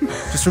bed?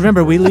 Just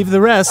remember, we leave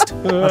the rest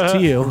up to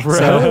you.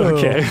 So,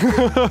 Okay.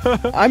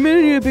 I'm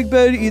gonna need a big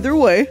bed either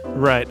way.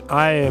 Right.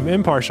 I am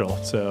impartial,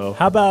 so.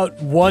 How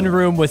about one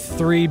room with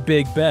 3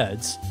 big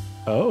beds?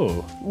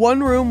 Oh.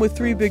 1 room with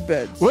 3 big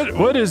beds.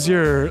 What does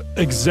your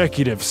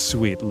executive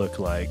suite look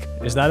like?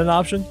 Is that an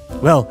option?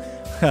 well,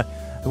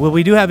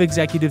 we do have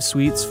executive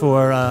suites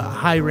for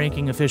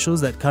high-ranking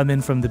officials that come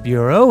in from the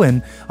bureau,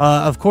 and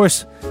of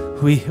course,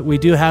 we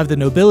do have the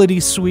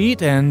nobility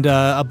suite, and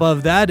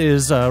above that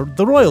is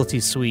the royalty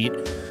suite,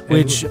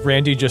 which And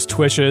Randy just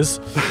twitches.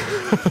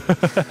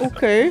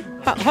 Okay.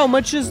 How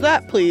much is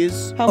that,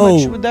 please? How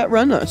much would that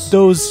run us?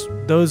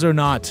 those are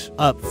not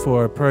up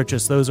for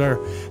purchase. Those are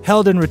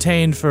held and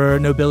retained for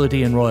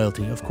nobility and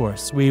royalty, of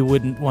course. We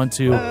wouldn't want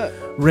to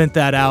rent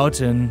that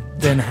out and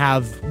then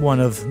have one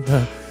of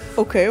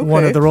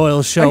the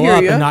royals show hear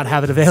up ya. and not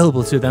have it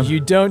available to them. You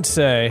don't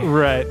say.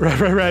 Right.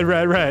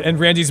 And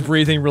Randy's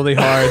breathing really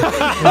hard.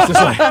 It's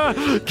just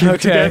like, Keep okay.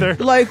 together.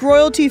 Like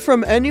royalty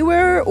from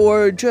anywhere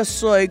or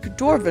just like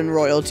Dwarven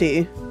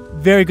royalty?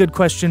 Very good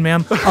question,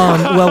 ma'am.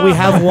 Well, we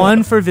have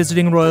one for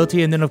visiting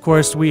royalty, and then, of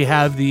course, we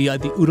have the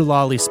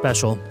Udalali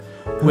special,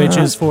 which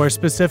is for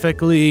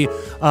specifically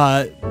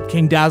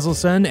King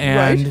Dazzleson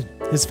and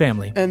his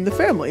family. And the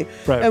family.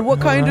 Right. And what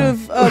kind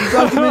of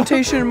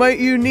documentation might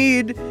you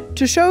need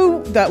to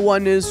show that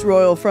one is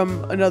royal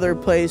from another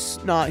place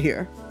not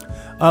here?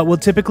 Well,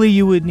 typically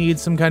you would need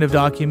some kind of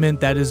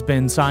document that has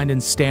been signed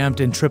and stamped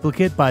in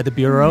triplicate by the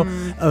Bureau.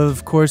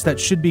 Of course, that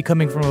should be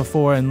coming from a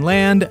foreign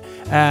land,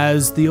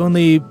 as the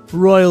only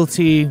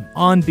royalty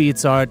on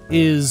Beats Art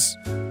is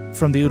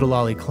from the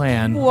Udalali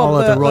clan. Well, all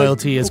of the but,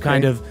 royalty has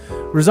kind of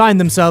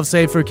resigned themselves,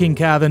 save for King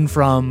Cavan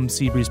from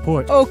Seabreeze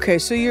Port. Okay,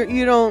 so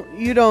you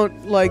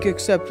don't like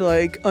accept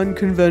like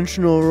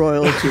unconventional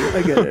royalty.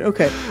 I get it.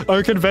 Okay.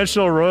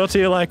 Unconventional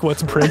royalty, like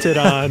what's printed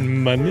on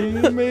money,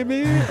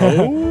 maybe?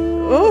 Oh.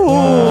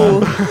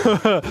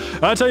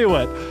 I'll tell you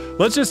what.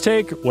 Let's just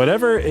take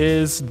whatever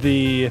is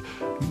the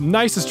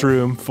nicest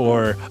room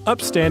for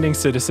upstanding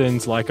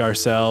citizens like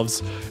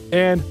ourselves,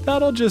 and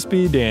that'll just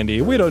be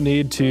dandy. We don't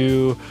need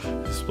to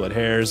split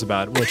hairs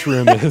about which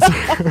room is.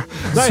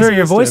 Sir,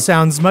 your voice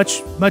sounds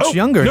much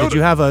younger. no, Did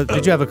you have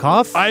a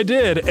cough? I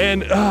did,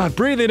 and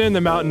breathing in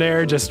the mountain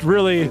air just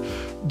really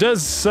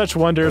does such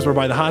wonders. We're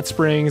by the hot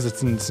springs.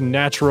 It's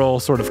natural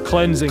sort of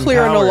cleansing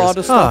Clearing powers. a lot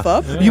of stuff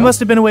up. You must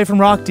have been away from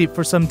Rock Deep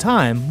for some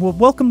time. Well,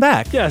 welcome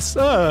back. Yes.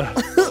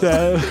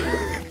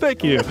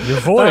 Thank you. Your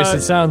voice,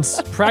 it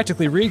sounds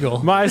practically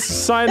regal. My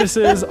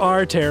sinuses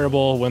are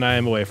terrible when I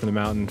am away from the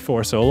mountain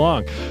for so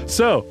long.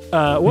 So,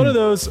 one of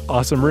those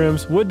awesome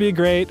rooms would be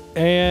great.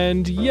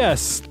 And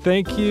yes,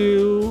 thank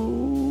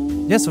you.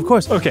 Yes, of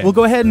course. Okay. We'll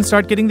go ahead and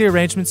start getting the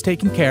arrangements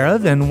taken care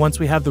of, and once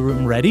we have the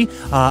room ready,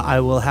 I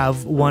will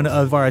have one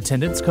of our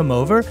attendants come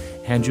over,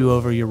 hand you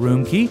over your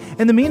room key.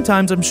 In the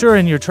meantime, I'm sure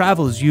in your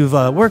travels you've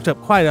worked up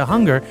quite a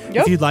hunger. Yep.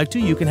 If you'd like to,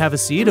 you can have a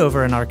seat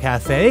over in our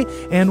cafe,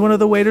 and one of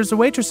the waiters or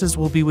waitresses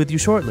will be with you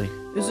shortly.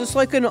 Is this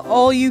like an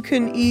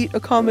all-you-can-eat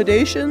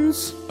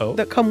accommodations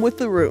that come with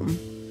the room?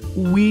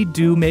 We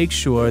do make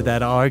sure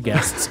that our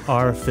guests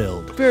are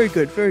filled. Very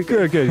good, very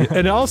good. Good.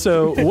 And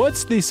also,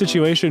 what's the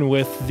situation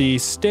with the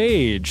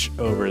stage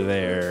over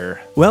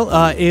there? Well,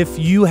 if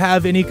you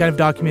have any kind of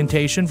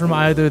documentation from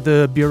either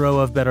the Bureau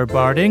of Better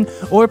Barding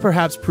or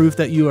perhaps proof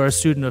that you are a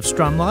student of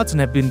Strumlots and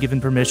have been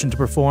given permission to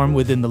perform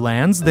within the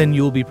lands, then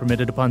you will be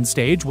permitted upon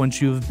stage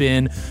once you've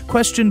been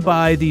questioned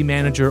by the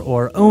manager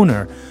or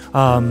owner.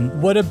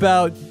 What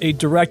about a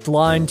direct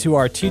line to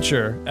our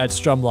teacher at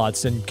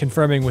Strumlots and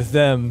confirming with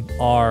them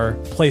our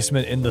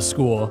placement in the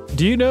school?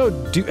 Do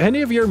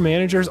any of your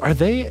managers, are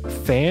they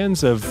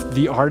fans of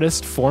the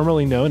artist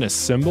formerly known as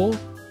Symbol?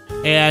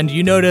 And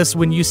you notice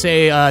when you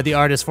say the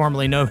artist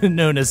formerly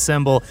known as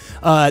Symbol,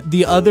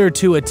 the other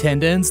 2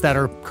 attendants that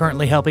are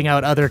currently helping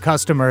out other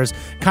customers,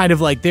 kind of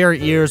like their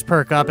ears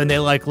perk up and they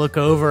like look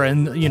over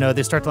and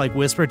they start to like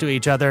whisper to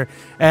each other.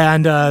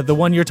 And the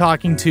one you're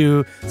talking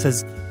to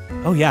says,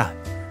 "Oh yeah,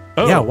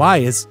 yeah. Why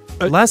is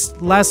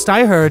last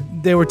I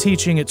heard they were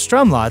teaching at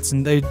Strumlots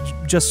and they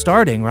just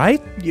starting,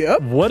 right?"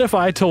 Yep. What if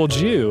I told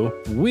you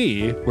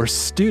we were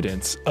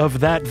students of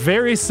that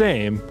very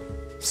same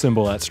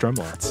Symbol at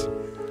Strumlots?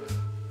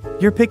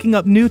 You're picking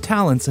up new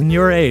talents in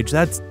your age.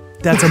 That's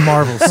a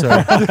marvel,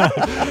 sir.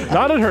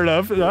 Not unheard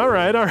of. All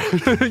right.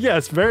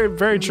 Yes, very,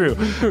 very true.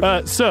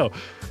 So,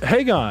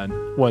 hang on.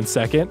 1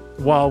 second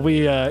while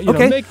we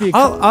Okay, make the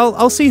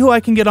I'll see who I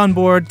can get on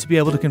board to be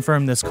able to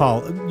confirm this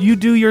call. You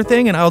do your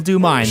thing, and I'll do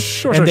mine.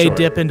 Sure, and they sure.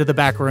 dip into the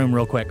back room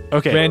real quick.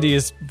 Okay. Randy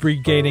is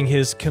regaining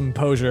his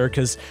composure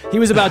because he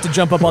was about to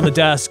jump up on the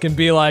desk and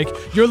be like,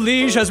 "Your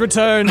liege has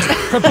returned.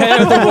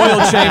 Prepare the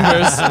royal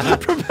chambers."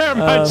 Prepare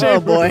my Oh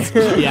chamber. boy.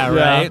 Yeah,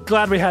 right.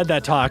 Glad we had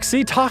that talk.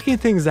 See, talking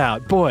things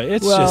out. Boy,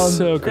 it's just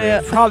so great.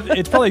 yeah.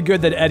 It's probably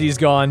good that Eddie's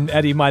gone.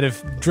 Eddie might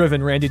have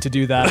driven Randy to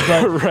do that.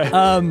 But, Right.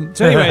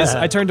 So anyways,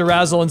 I turn to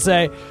Razzle and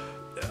say,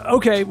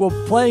 okay, well,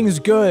 playing is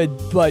good,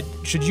 but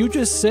should you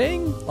just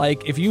sing?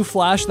 Like, if you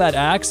flash that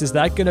axe, is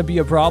that going to be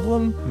a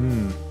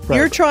problem?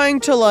 You're trying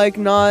to like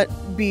not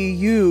be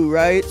you,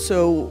 right?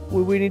 So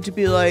we need to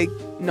be like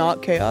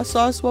not chaos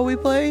sauce while we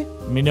play.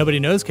 I mean, nobody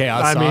knows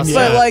chaos I mean, sauce.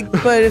 yeah.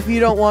 But if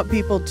you don't want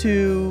people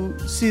to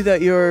see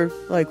that you're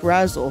like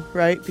Razzle,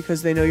 right?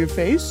 Because they know your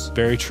face.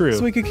 Very true.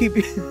 So we could keep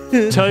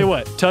you. Tell you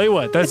what.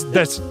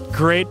 That's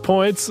great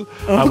points.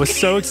 I was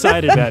so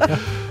excited that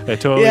I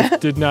totally Yeah.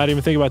 did not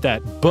even think about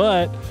that.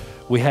 But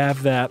we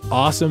have that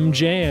awesome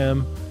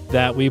jam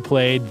that we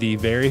played the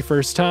very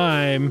first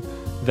time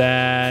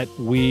that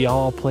we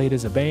all played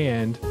as a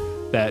band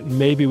that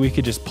maybe we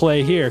could just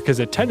play here because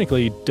it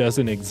technically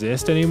doesn't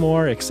exist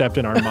anymore except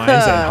in our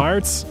minds and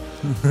hearts.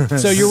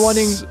 So you're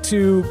wanting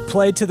to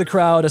play to the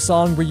crowd a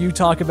song where you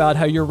talk about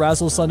how you're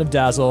Razzle, son of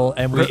Dazzle,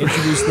 and we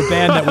introduce the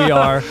band that we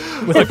are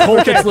with a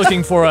cult that's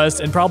looking for us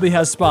and probably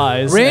has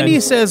spies. Randy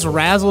and- says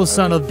Razzle,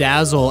 son of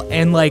Dazzle,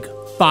 and like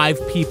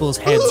 5 people's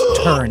heads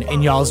turn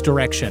in y'all's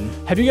direction.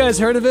 have you guys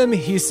heard of him?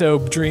 He's so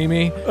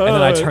dreamy. And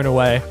then I turn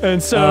away.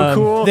 And so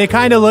cool. They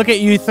kind of look at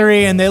you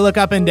 3, and they look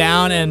up and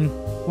down, and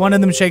one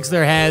of them shakes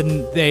their head,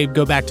 and they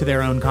go back to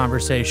their own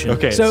conversation.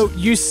 Okay. So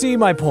you see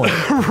my point.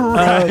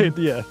 Right,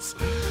 yes.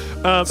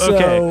 Okay,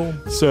 so-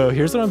 so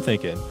here's what I'm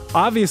thinking.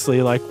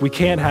 Obviously, like, we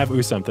can't have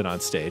Ooh Something on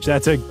stage.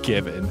 That's a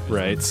given,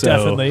 right? So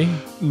Definitely.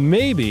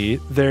 maybe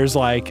there's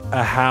like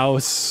a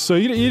house. So,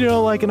 you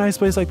know, like a nice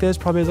place like this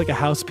probably has like a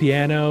house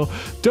piano.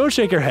 Don't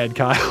shake your head,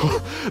 Kyle.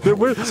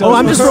 Oh,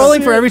 I'm just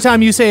rolling for every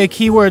time you say a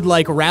keyword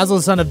like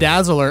Razzle, son of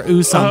Dazzle, or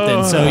ooh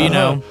something. So, you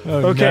know.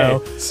 Okay,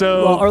 No.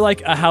 so. Well, or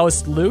like a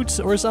house lute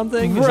or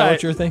something? Is that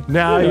what you're thinking?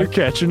 Now you're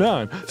catching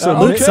on. So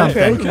Loot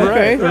something.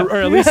 Right. Okay.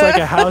 Or at least like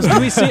a house. Do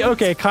we see,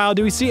 okay, Kyle,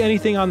 do we see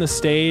anything on the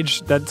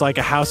stage that's like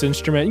a house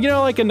instrument? You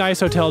know, like a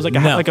nice hotel is like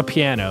No. like a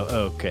piano.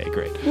 Okay,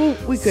 great. Well,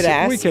 we could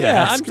ask. We could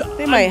Yeah, ask.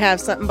 They might have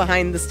something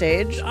behind the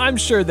stage. I'm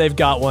sure they've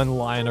got one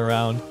lying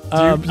around.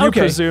 You okay.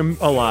 presume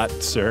a lot,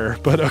 sir,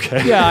 but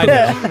okay. Yeah, I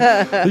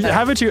know.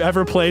 Haven't you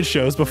ever played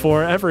shows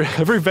before? Every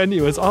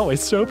venue is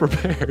always so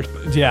prepared.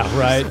 Yeah,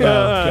 right. Oh,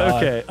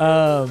 God.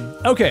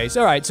 Okay. Okay, so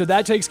all right, so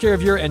that takes care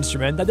of your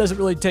instrument. That doesn't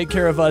really take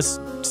care of us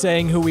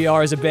saying who we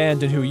are as a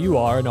band and who you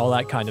are and all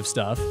that kind of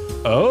stuff.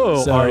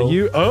 Oh, So-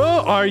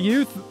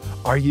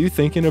 are you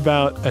thinking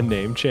about a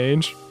name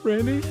change,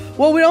 Randy?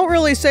 Well, we don't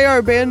really say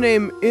our band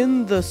name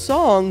in the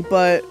song,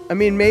 but I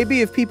mean,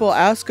 maybe if people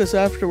ask us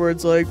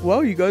afterwards, like,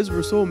 "Wow, you guys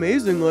were so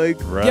amazing!" Like,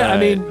 Right. Yeah, I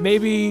mean,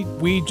 maybe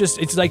we just,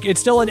 it's like, it's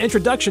still an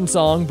introduction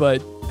song,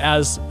 but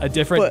as a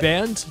different But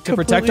band to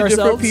protect completely different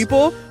ourselves.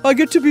 people. I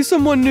get to be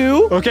someone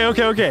new.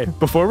 Okay.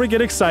 Before we get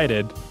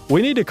excited,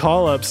 we need to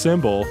call up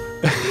Symbol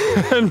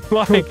and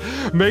like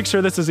make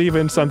sure this is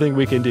even something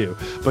we can do.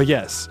 But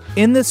yes,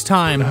 In this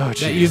time that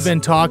jeez. you've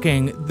been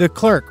talking, the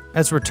clerk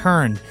has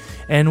returned,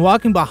 and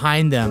walking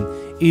behind them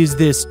is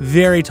this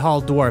very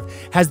tall dwarf,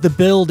 has the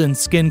build and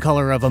skin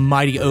color of a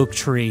mighty oak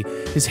tree.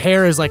 His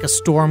hair is like a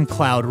storm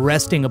cloud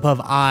resting above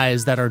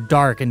eyes that are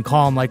dark and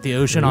calm like the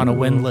ocean on a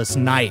windless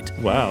night.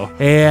 wow.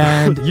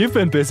 And You've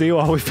been busy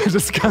while we've been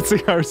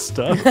discussing our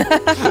stuff.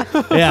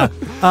 yeah,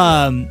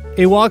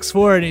 he walks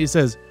forward and he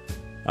says,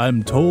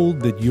 I'm told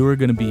that you're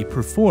going to be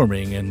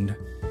performing and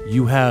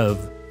you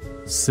have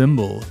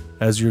Symbol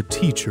as your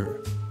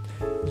teacher.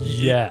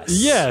 Yes.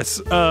 Yes.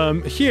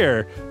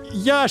 Here,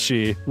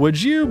 Yashi,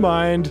 would you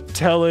mind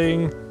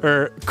telling?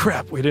 Or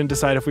crap, we didn't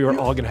decide if we were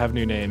all gonna have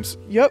new names.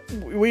 Yep,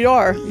 we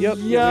are. Yep,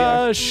 we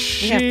are.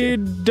 Yashi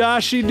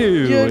Dashi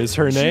Do Yeah, is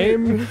her she-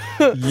 name.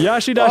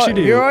 Yashi Dashi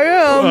Do. Here I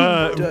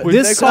am.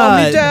 This, they call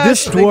me Dash.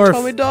 this They dwarf-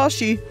 call me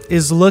Dashi.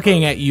 Is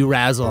looking at you,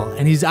 Razzle,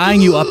 and he's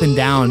eyeing you up and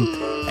down.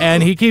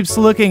 And he keeps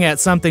looking at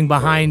something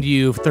behind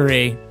you,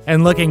 3,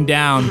 and looking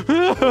down.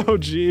 Oh,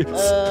 geez.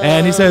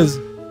 And he says,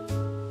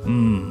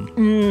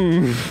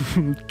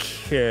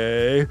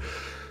 Okay.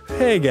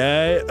 Hey,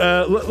 guy.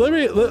 Let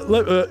me.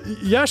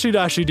 Yashi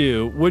Dashi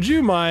Do. Would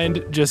you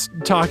mind just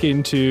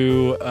talking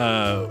to?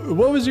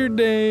 What was your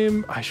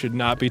name? I should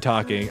not be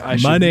talking.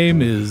 My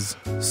name is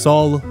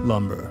Saul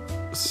Lumber.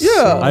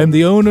 Yeah. I am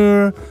the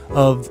owner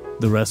of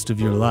the rest of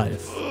your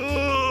life.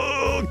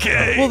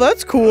 Okay. Well,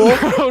 that's cool.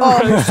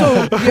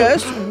 So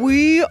yes,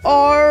 we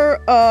are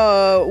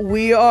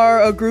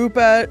a group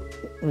at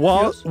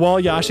while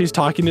Yashi's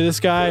talking to this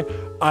guy,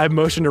 I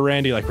motion to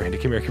Randy, like, Randy,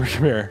 come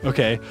here.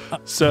 Okay.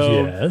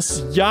 So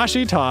Yes.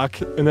 Yashi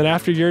talk, and then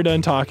after you're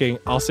done talking,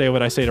 I'll say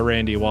what I say to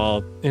Randy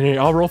and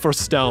I'll roll for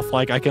stealth.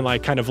 Like I can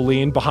like kind of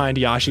lean behind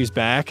Yashi's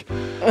back.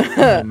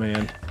 Oh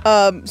man.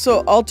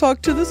 So I'll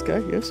talk to this guy.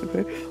 Yes,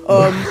 okay.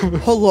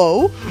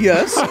 Hello.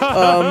 Yes.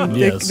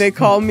 Yes. They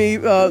call me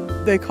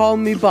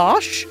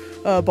Bosch.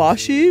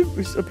 Bashi,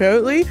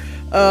 apparently.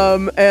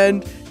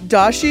 And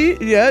Dashi.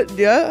 Yeah.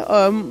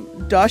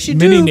 Dashi too.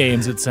 Many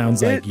names it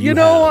sounds like you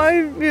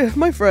have.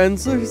 My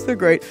friends, they're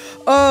great.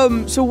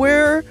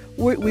 So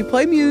we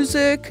play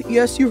music.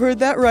 Yes, you heard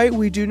that right.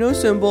 We do know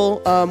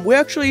Symbol. We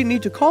actually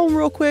need to call him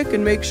real quick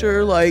and make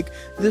sure like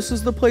this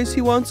is the place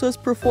he wants us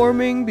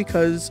performing,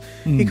 because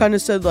he kind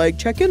of said like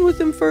check in with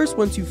him first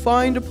once you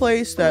find a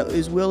place that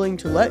is willing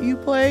to let you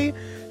play.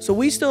 So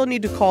we still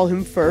need to call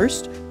him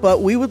first,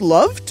 but we would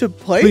love to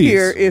play Please.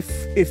 here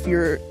if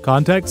you're...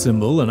 Contact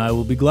Symbol, and I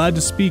will be glad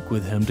to speak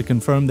with him to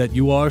confirm that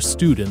you are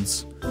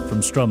students from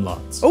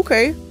Strumlots.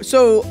 Okay,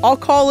 so I'll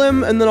call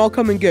him and then I'll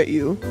come and get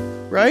you,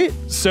 right?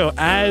 So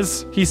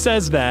as he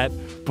says that,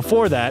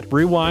 before that,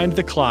 rewind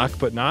the clock,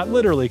 but not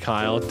literally,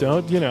 Kyle.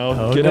 Don't, get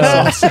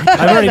us all.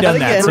 I've already done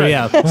that, so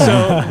yeah.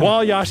 So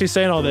while Yashi's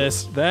saying all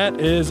this,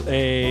 that is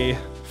a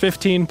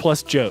 15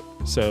 plus Jote,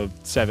 so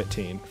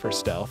 17 for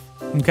stealth.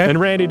 Okay. And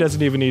Randy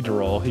doesn't even need to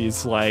roll.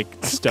 He's like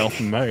stealth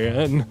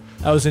man.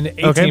 I was an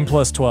 18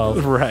 plus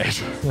 12.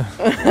 Right.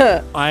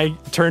 I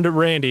turn to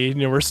Randy,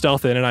 we're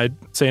stealthing, and I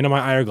say into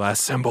my eyeglass,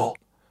 Symbol.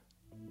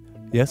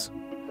 Yes?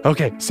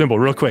 Okay, Symbol,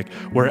 real quick.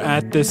 We're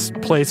at this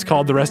place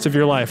called The Rest of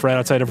Your Life right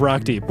outside of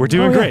Rock Deep. We're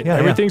doing great. yeah.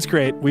 Everything's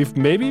great. We've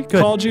maybe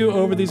called you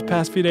over these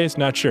past few days.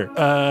 Not sure.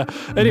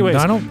 Anyways.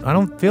 I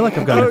don't feel like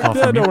I've got a call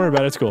from Don't you. worry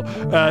about it. It's cool.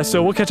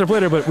 So we'll catch up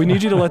later, but we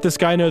need you to let this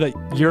guy know that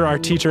you're our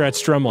teacher at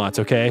Strumlots,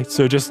 okay?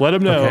 So just let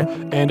him know.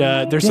 Okay.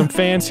 And there's some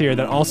fans here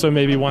that also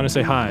maybe want to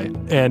say hi.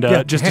 And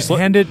just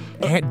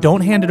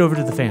don't hand it over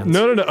to the fans.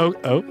 No.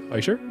 Oh, are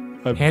you sure?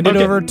 Hand it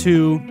over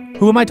to...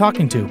 Who am I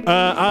talking to?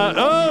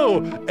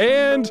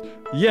 And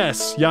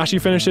yes,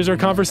 Yashi finishes our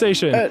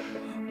conversation.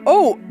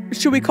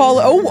 Should we call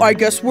it? Oh, I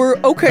guess we're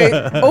okay.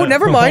 Oh,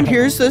 never mind.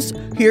 Here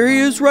he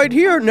is right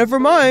here. Never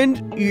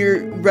mind.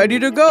 You're ready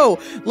to go.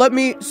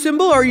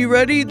 Symbol, are you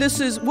ready?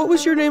 What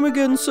was your name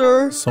again,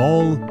 sir?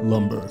 Saul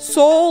Lumber.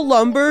 Saul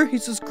Lumber.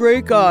 He's this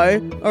great guy.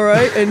 All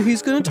right. And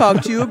he's going to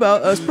talk to you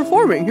about us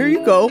performing. Here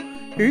you go.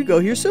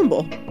 Here's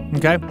Symbol.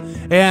 Okay.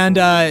 And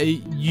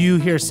you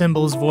hear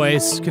Symbol's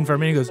voice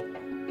confirming. He goes,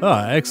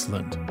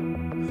 excellent.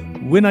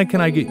 When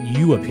can I get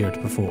you up here to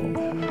perform?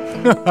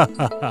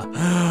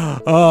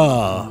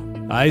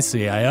 I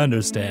see. I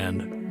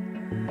understand.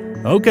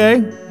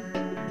 Okay.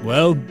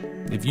 Well,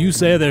 if you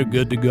say they're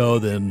good to go,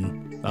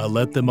 then I'll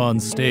let them on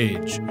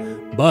stage.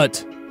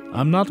 But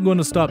I'm not going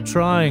to stop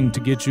trying to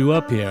get you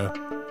up here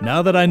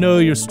now that I know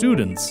you're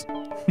students.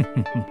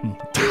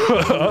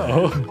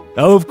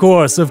 Oh, of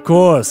course,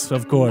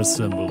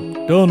 Symbol.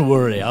 Don't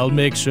worry, I'll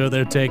make sure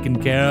they're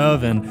taken care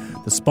of and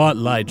the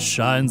spotlight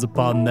shines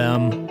upon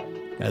them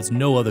as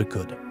no other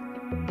could.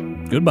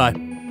 Goodbye.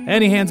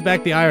 And he hands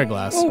back the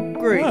eyeglass. Oh,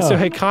 great. So,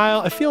 hey,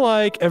 Kyle, I feel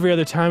like every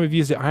other time we've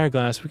used the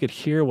eyeglass, we could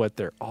hear what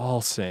they're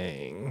all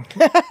saying.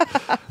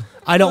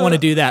 I don't want to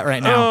do that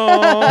right now.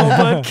 Oh,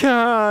 but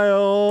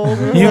Kyle.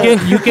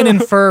 You can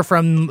infer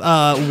from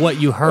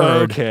what you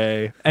heard.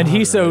 Okay. And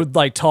he's so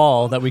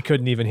tall that we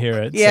couldn't even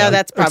hear it. Yeah, so.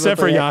 that's probably Except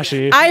for it.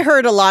 Yashi. I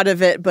heard a lot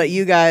of it, but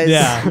you guys,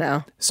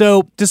 no.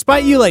 So,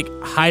 despite you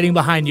hiding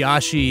behind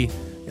Yashi,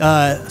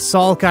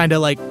 Saul kind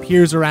of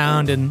peers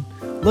around and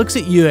looks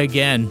at you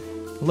again,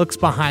 looks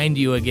behind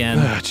you again,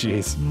 Oh,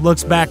 jeez.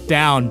 looks back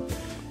down,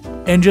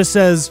 and just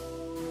says,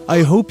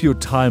 I hope your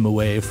time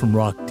away from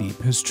Rock Deep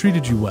has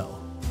treated you well,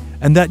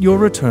 and that your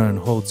return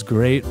holds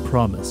great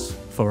promise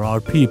for our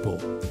people.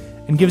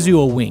 and gives you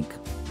a wink.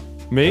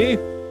 Me?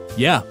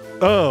 Yeah.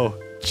 Oh,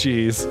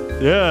 jeez.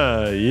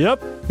 Yeah,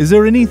 yep. Is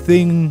there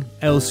anything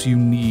else you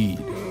need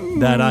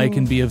that I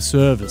can be of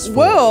service for?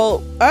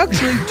 Well,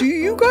 actually, do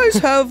you guys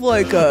have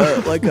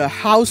a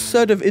house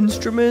set of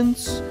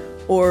instruments,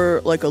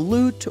 or a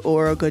lute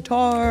or a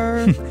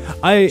guitar?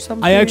 I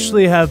something?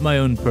 actually have my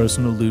own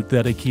personal lute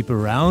that I keep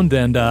around,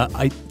 and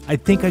I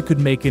think I could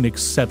make an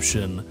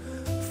exception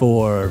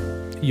for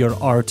your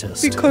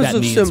artist Because that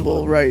of needs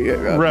Symbol, one. right?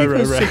 Yeah, Right,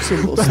 because right. of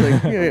Symbol's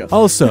thing. Yeah.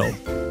 Also,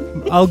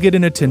 I'll get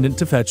an attendant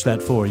to fetch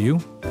that for you,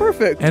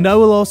 Perfect. and I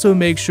will also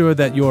make sure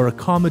that your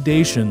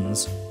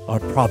accommodations are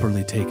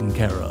properly taken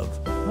care of.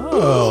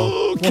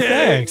 Oh, well,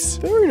 thanks.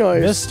 Very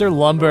nice. Mr.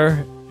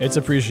 Lumber. It's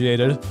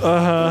appreciated.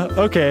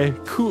 Okay,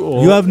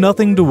 cool. You have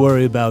nothing to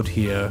worry about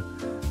here.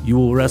 You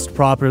will rest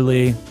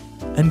properly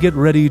and get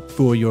ready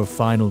for your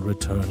final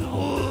return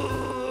home.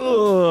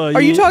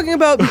 Are you talking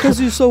about because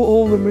he's so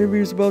old and maybe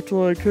he's about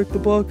to kick the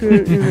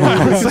bucket? You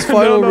know, it's his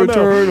final No.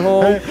 return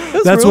home.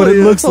 That's what it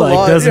looks that's a like,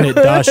 lot. doesn't it?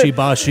 Dashi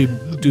Bashi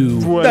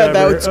do.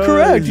 That's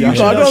correct. You yeah.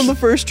 got it on the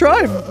first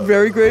try.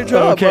 Very great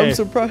job. Okay. I'm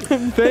surprised.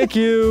 Thank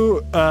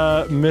you,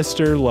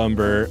 Mr.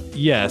 Lumber.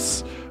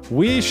 Yes,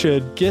 we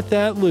should get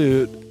that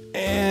loot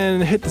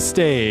and hit the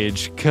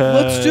stage.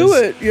 'Cause Let's do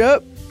it.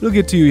 Yep. We'll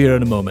get to you here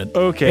in a moment.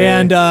 Okay.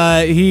 And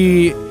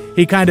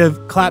he kind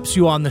of claps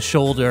you on the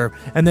shoulder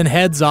and then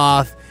heads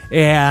off.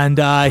 And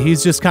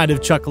he's just kind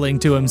of chuckling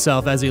to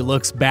himself as he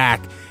looks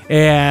back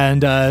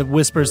and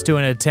whispers to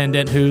an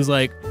attendant who's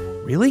like,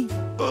 "Really?"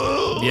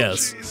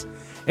 Yes.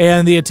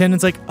 And the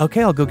attendant's like,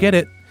 "Okay, I'll go get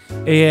it."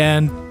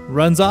 And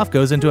runs off,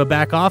 goes into a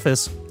back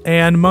office.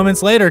 And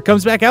moments later,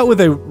 comes back out with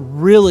a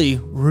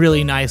really,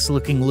 really nice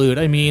looking lute.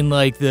 I mean,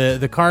 like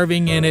the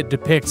carving in it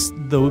depicts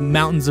the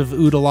mountains of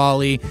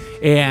Udalali,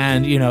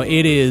 and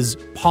it is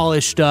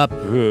polished up.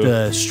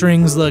 The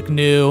strings look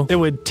new. It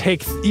would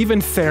take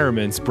even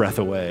Theramin's breath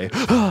away.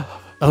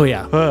 Oh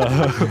yeah,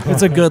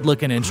 it's a good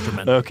looking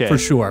instrument. Okay. For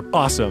sure.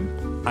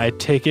 Awesome. I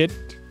take it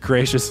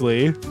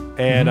graciously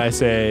and I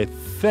say,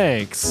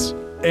 thanks.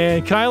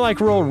 And can I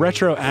roll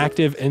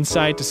retroactive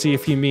insight to see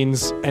if he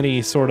means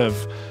any sort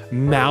of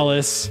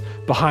malice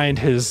behind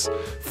his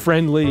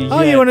friendly?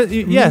 Oh, you want to?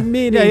 Yeah.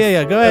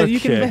 Go ahead. You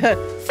Okay. can.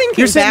 Thinking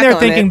You're sitting back there on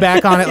thinking it.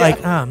 back on it,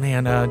 like, oh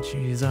man,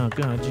 jeez, oh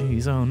god,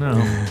 jeez, oh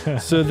no.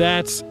 So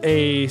that's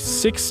a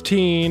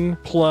 16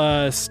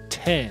 plus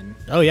 10.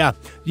 Oh yeah.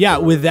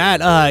 With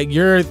that,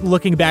 you're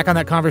looking back on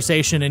that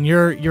conversation, and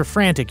you're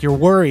frantic. You're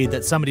worried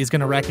that somebody's going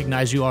to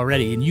recognize you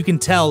already, and you can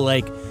tell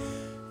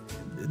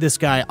this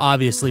guy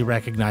obviously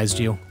recognized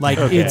you.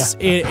 It's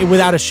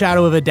without a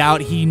shadow of a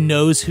doubt, he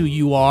knows who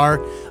you are.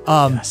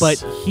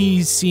 But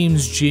he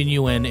seems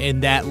genuine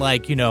in that,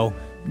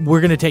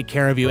 we're going to take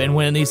care of you. And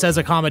when he says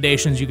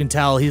accommodations, you can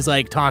tell he's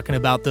talking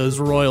about those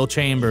royal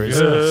chambers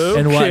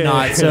and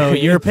whatnot. So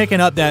you're picking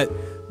up that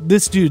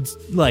this dude's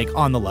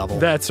on the level.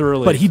 That's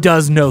really But he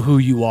does know who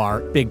you are,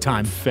 big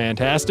time.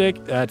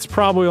 fantastic. That's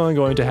probably only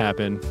going to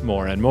happen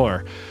more and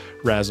more.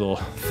 Razzle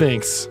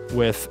thinks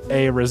with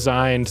a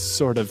resigned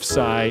sort of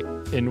sigh,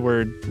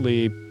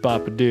 inwardly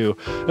bop-a-doo.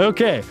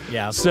 Okay,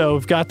 Yeah. so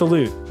we've got the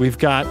loot. We've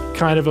got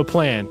kind of a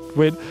plan.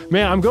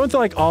 Man, I'm going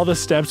through all the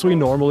steps we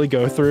normally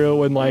go through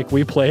when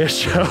we play a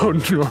show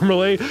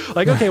normally.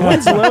 Okay,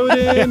 what's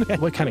loaded?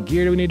 What kind of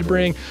gear do we need to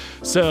bring?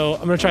 So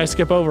I'm going to try to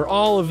skip over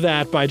all of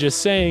that by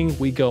just saying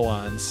we go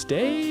on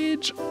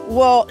stage.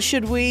 Well,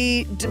 should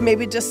we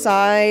maybe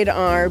decide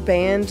our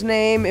band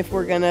name if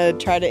we're going to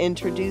try to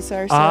introduce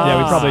ourselves?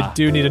 Yeah, we probably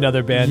do need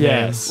another band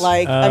Yes.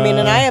 name.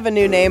 and I have a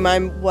new name.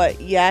 I'm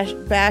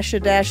Basha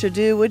Dasha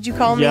Do. What'd you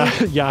call me? Yeah,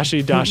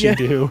 Yashi Dashi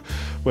Do,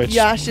 which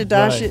Yasha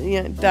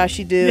Dashi,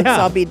 Dashi Do. Yeah.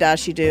 So I'll be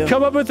Dashi Do.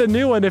 come up with a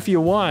new one if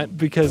you want,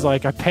 because I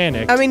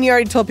panicked. I mean, you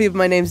already told people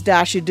my name's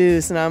Dashi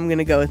Do, so now I'm going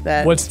to go with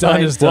that. What's It's done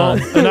fine. is Well,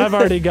 done. and I've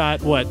already got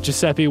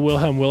Giuseppe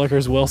Wilhelm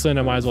Willikers Wilson.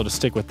 I might as well just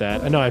stick with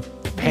that. I know I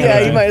panicked. Yeah,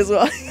 you might as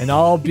well. And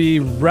I'll be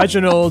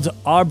Reginald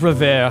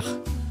Arbrever.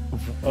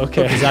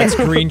 Okay. That's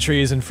green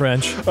trees in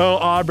French. Oh,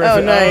 Aubrey.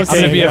 Oh, nice. I'm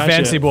Okay, gonna be a gotcha.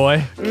 fancy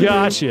boy.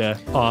 Gotcha.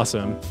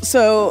 Awesome.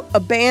 So a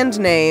band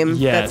name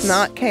Yes. that's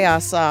not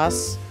Chaos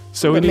Sauce,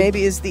 So we but need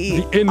maybe is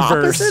the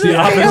inverse. opposite The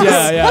of opposite.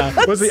 chaos?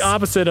 Yeah. What's the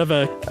opposite of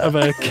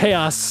a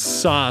chaos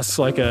sauce?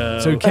 So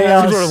Some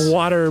chaos- sort of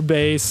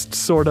water-based,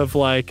 sort of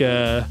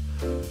a.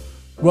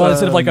 Well,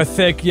 instead of a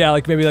thick,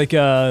 maybe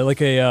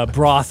a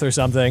broth or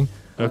something.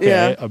 Okay,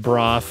 Yeah. a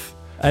broth.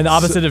 And the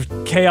opposite of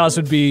chaos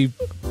would be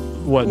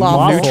What?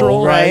 Lawful,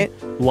 neutral, right?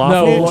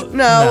 Lawful.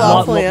 No,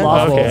 lawful, yeah.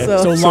 lawful. Okay.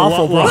 So So-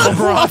 lawful broth.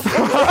 broth.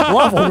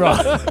 Lawful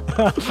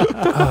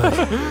broth.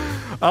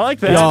 I like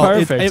that. Y'all,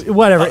 perfect.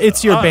 Whatever.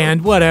 It's your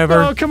band.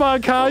 Whatever. Oh, come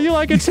on, Kyle. You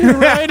like it too,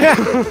 right?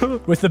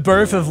 With the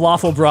birth of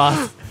lawful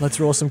broth, let's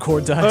roll some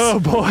chord dice. Oh,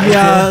 boy.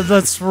 Yeah,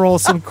 let's roll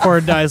some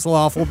cord dice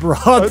lawful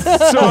broth.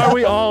 So are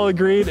we all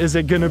agreed? Is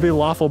it going to be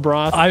Lawful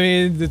Broth? I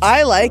mean,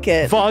 I like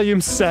it.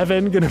 Volume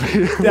 7 going to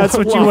be That's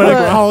what you Lawful want to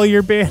Broth? call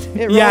your band.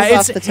 It rolls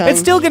off the tongue. It's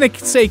still gonna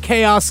say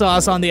Chaos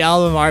Sauce on the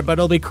album art, but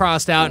it'll be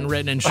crossed out and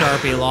written in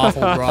Sharpie.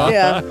 Lawful broth.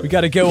 Yeah. we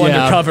got to go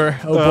Yeah. undercover.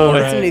 Oh All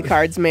boy. right. Some new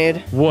cards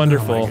made.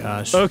 Wonderful. Oh my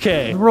gosh.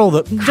 Okay. Roll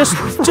the just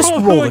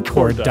roll the the chord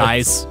chord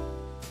dice.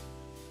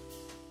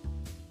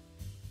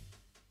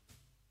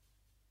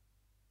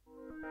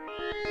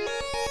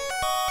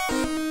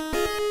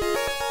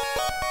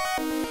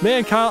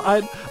 Man, Kyle,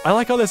 I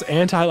like all this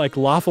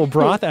lawful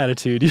broth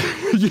attitude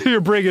you're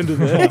bringing to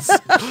this.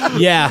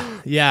 Yeah.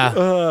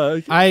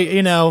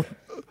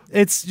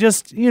 It's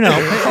just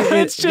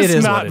It's just it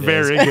is not what it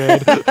very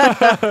is.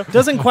 good.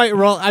 Doesn't quite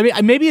roll. I mean,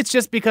 maybe it's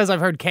just because I've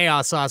heard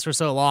Chaos Sauce for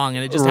so long,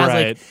 and it just has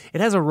Right.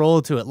 it has a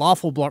roll to it.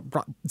 Lawful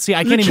See,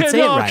 I can't even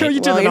say it right. You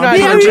did Well, it you're on not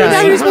purpose. even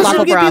trying. you're supposed to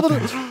Lawful get broth.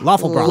 people to-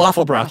 Lawful broth.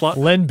 Lawful broth.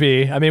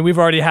 Lindby. I mean, we've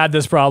already had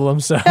this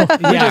problem, so We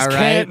Yeah, just right.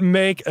 can't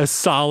make a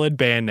solid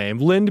band name.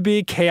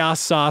 Lindby,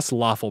 Chaos Sauce,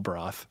 Lawful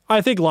Broth.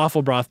 I think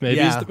Lawful Broth maybe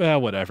Yeah.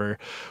 is whatever.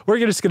 We're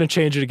just going to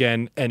change it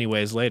again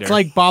anyways later. It's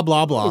like blah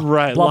blah blah.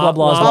 right. blah blah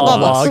blah blah, blah,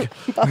 blog.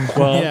 blah.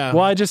 Yeah.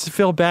 Well, I just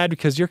feel bad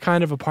because you're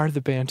kind of a part of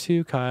the band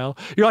too, Kyle.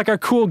 You're like our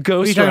cool What are you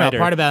ghost talking about? writer.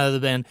 Part about the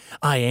band.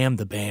 I am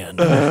the band.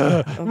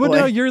 Well, boy.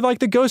 no, you're like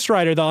the ghost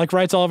writer that like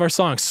writes all of our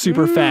songs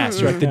super fast.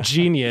 You're like the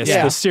genius,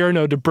 Yeah. the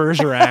Cyrano de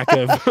Bergerac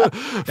of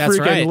That's freaking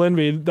right.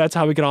 Linby. That's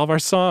how we get all of our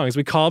songs.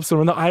 We call up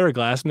someone in the Ira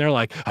Glass, and they're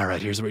like, "All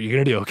right, here's what you're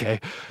gonna do, okay?"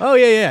 Oh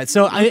yeah.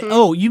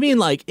 So you mean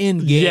like in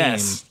game?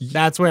 Yes.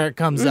 That's where it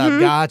comes up.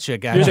 Gotcha.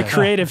 You're the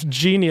creative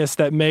genius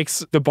that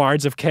makes the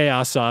Bards of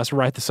Chaos Sauce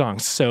write the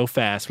songs so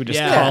fast. We just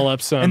call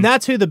up some. And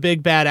that's who the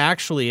big bad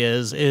actually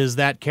is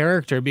that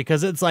character,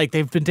 because it's like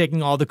they've been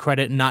taking all the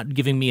credit and not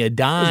giving me a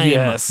dime.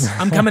 Yes.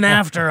 I'm coming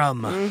after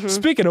them.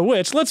 Speaking of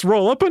which, let's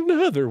roll up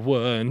another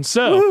one.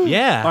 So,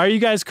 Yeah. are you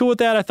guys cool with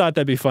that? I thought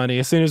that'd be funny.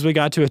 As soon as we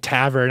got to a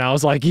tavern, I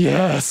was like,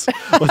 yes,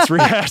 let's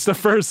rehash the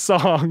first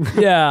song.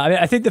 Yeah, I mean,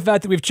 I think the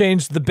fact that we've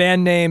changed the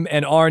band name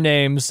and our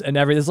names and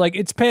everything, it's like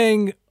it's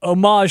paying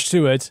homage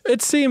to it.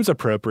 It seems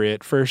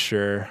appropriate for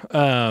sure.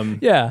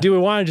 Yeah. Do we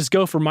want to just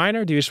go for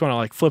minor? Do you just want to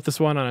like flip this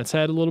one on its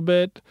head a little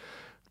bit?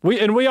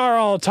 We are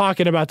all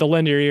talking about the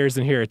lend your ears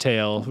and hear a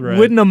tale, right?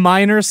 Wouldn't a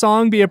minor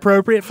song be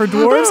appropriate for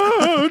dwarves?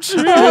 Oh,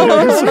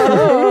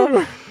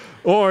 jeez.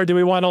 Or do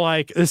we want to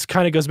like, this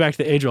kind of goes back to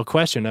the age-old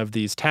question of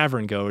these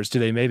tavern goers. Do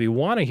they maybe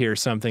want to hear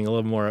something a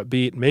little more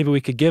upbeat? Maybe we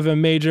could give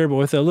them major, but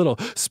with a little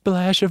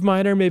splash of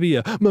minor, maybe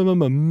a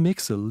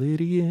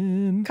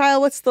mixolydian.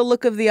 Kyle, what's the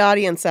look of the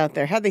audience out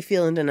there? How they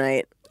feeling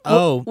tonight?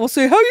 Oh, We'll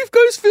say, how you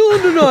guys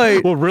feeling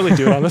tonight? We'll really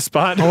do it on the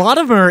spot. A lot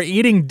of them are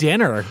eating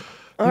dinner.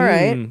 All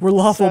right. We're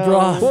lawful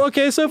broth. Well,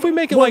 okay, so if we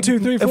make it 1, like 2,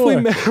 3, if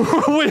we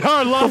 4. we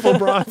are lawful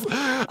broth.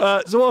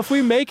 So if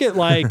we make it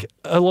like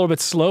a little bit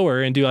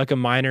slower and do like a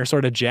minor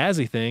sort of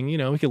jazzy thing, you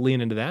know, we could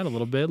lean into that a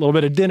little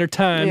bit of dinner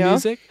time Yeah.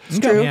 music. It's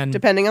true. Man.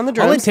 Depending on the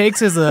All it drums.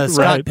 takes is a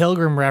Scott Right.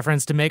 Pilgrim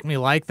reference to make me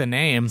like the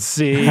name.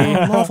 See,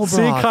 Lawful see,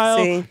 broth. Kyle,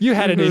 See. you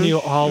had it in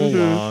you all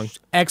along.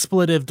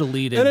 Expletive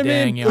deleted. And I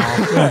Dang, mean- y'all.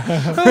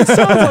 It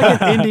sounds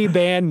like an indie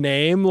band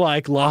name,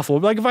 like lawful.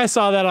 Like if I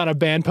saw that on a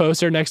band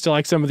poster next to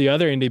like some of the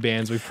other indie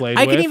bands we played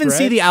I with, can even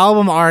see right? the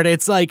album art.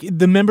 It's like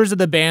the members of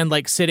the band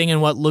like sitting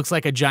in what looks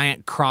like a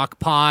giant crock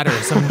pot or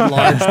some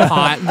large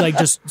pot, like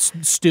just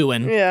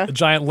stewing. Yeah. A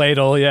giant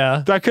ladle,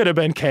 yeah. That could have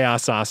been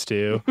Chaos Sauce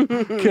too. Come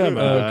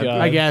on. God.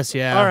 I guess,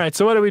 yeah. All right,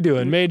 so what are we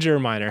doing? Major or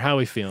minor? How are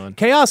we feeling?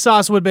 Chaos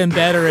Sauce would have been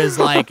better as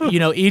like,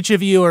 each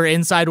of you are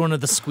inside one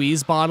of the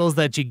squeeze bottles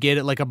that you get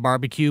at like a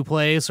barbecue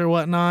place or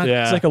whatnot.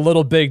 Yeah. It's like a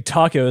little big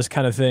tacos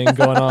kind of thing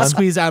going on.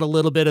 Squeeze out a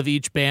little bit of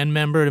each band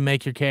member to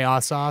make your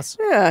Chaos Sauce.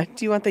 Yeah.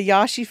 Do you want the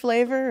Yashi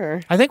flavor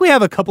or? I think we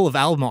have a couple of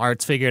album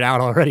arts figured out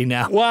already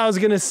now. Well, I was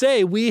going to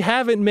say, we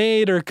haven't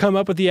made or come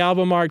up with the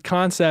album art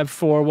concept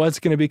for what's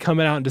going to be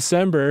coming out in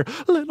December.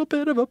 A little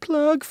bit of a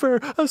plug for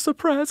a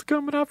surprise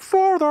coming up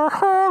for the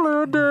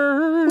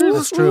holidays.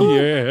 That's true.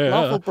 Yeah.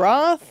 Lawful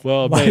broth?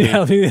 Well, maybe.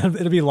 Yeah,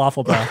 it'll be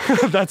lawful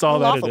broth. That's all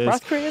that Lawful it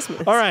broth is.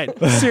 Christmas. All right,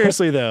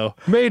 seriously though,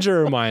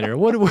 major or minor?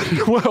 What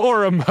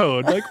or a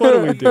mode? Like, what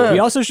do we do? We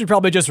also should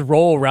probably just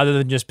roll rather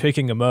than just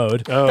picking a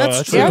mode. Oh,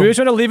 That's true. true. Do we just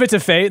want to leave it to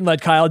fate and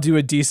let Kyle do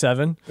a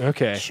D7?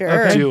 Okay,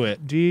 Sure. do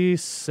it.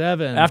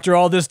 D7. After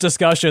all this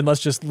discussion,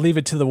 let's just leave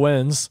it to the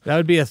wins. That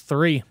would be a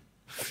 3.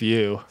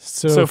 Phew.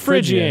 So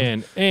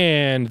Phrygian,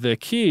 and the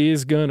key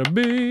is gonna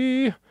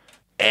be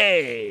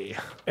A.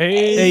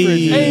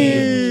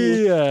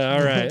 Hey.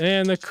 All right,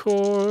 and the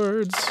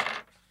chords.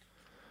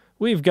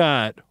 We've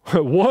got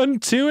 1,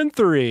 2, and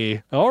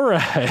 3. All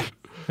right,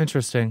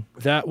 Interesting.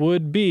 that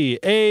would be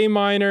A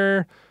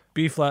minor,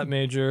 B flat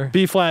major.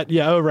 B flat.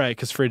 Yeah, oh right,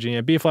 because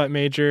Phrygian, B flat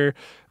major,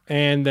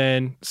 and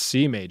then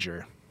C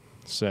major.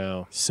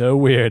 So, So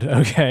weird.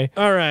 Okay.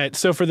 all right.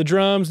 So for the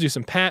drums, do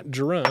some pat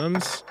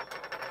drums.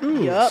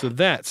 Ooh, Yup. so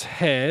that's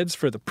heads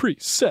for the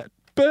preset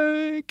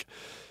bank.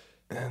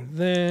 And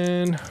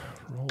then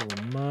roll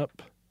them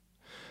up.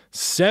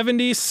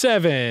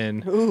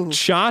 77. Ooh.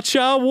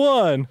 Cha-cha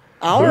 1.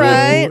 All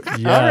right. yes.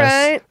 All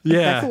right. Yeah.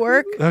 That could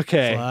work.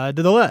 Okay. Slide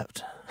to the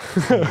left.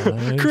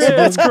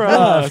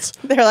 Crisscross.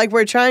 They're like,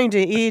 we're trying to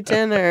eat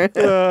dinner.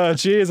 Oh,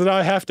 jeez, and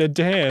I have to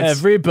dance.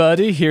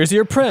 Everybody, here's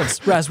your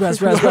prince. Raz, raz,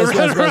 raz, raz,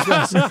 raz,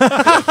 raz,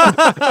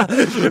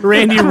 raz.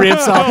 Randy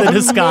rips off the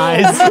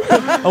disguise.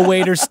 A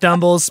waiter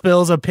stumbles,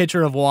 spills a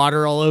pitcher of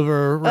water all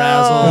over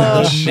Razzle.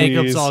 Oh, the jeez.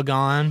 makeup's all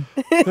gone.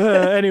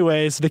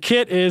 Anyways, the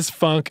kit is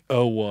Funk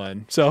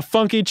 01. So a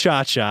funky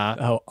cha-cha.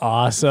 Oh,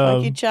 awesome.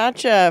 Funky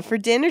cha-cha for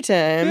dinner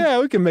time. Yeah,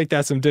 we can make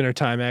that some dinner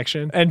time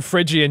action. And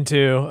Phrygian,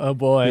 too. Oh,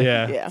 boy.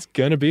 Yeah, Yeah. it's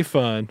gonna be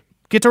fun.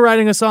 Get to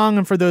writing a song,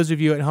 and for those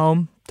of you at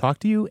home, talk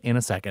to you in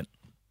a second.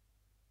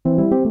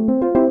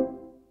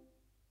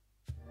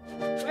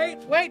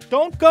 Wait,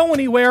 don't go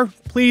anywhere.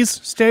 Please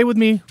stay with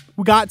me.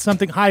 We got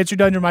something. Hi, it's your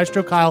Dungeon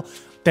Maestro, Kyle.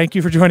 Thank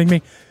you for joining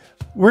me.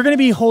 we're going to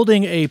be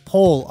holding a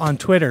poll on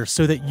Twitter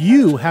so that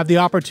you have the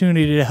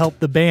opportunity to help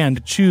the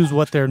band choose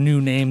what their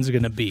new name's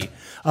going to be.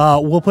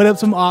 We'll put up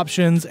some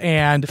options,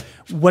 and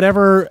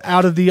whatever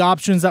out of the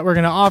options that we're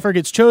going to offer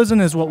gets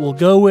chosen is what we'll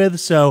go with.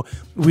 So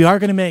we are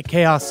going to make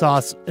Chaos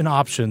Sauce an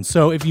option.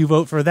 So if you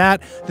vote for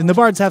that, then the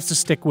Bards have to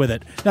stick with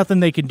it. Nothing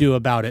they can do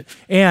about it.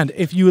 And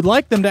if you would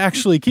like them to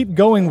actually keep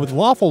going with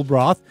Waffle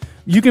Broth,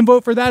 you can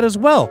vote for that as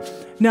well.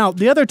 Now,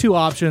 the other two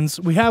options,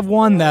 we have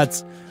one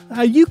that's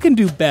you can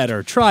do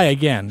better, try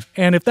again.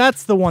 And if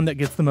that's the one that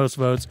gets the most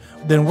votes,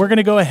 then we're going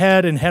to go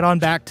ahead and head on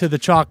back to the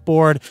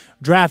chalkboard,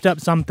 draft up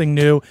something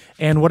new,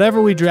 and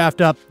whatever we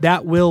draft up,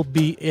 that will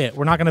be it.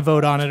 We're not going to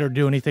vote on it or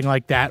do anything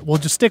like that. We'll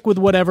just stick with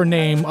whatever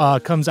name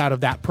comes out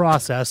of that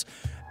process.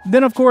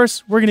 Then, of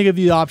course, we're going to give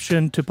you the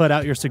option to put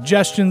out your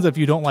suggestions. If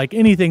you don't like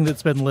anything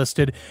that's been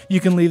listed, you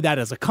can leave that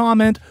as a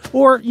comment.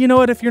 Or, you know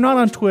what, if you're not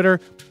on Twitter,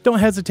 don't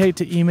hesitate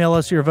to email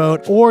us your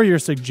vote or your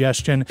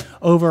suggestion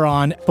over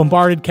on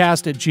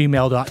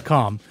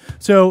bombardedcast@gmail.com.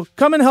 So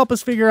come and help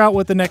us figure out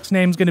what the next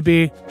name's going to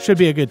be. Should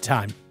be a good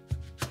time.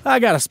 I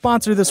got a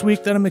sponsor this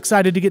week that I'm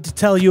excited to get to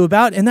tell you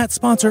about, and that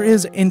sponsor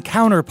is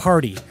Encounter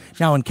Party.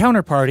 Now,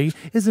 Encounter Party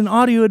is an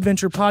audio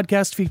adventure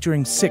podcast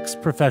featuring 6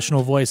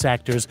 professional voice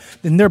actors,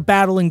 and they're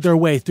battling their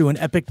way through an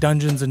epic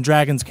Dungeons &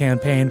 Dragons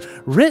campaign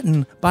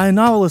written by a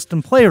novelist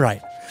and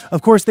playwright.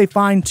 Of course, they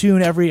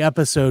fine-tune every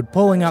episode,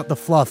 pulling out the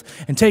fluff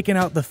and taking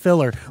out the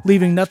filler,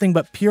 leaving nothing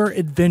but pure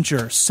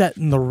adventure set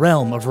in the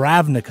realm of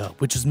Ravnica,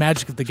 which is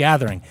Magic the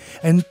Gathering.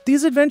 And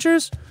these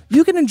adventures,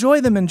 you can enjoy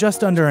them in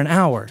just under an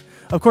hour.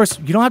 Of course,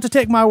 you don't have to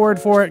take my word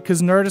for it,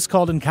 because Nerdist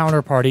called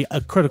Encounter Party a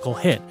critical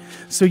hit.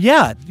 So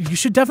yeah, you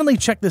should definitely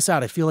check this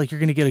out. I feel like you're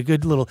going to get a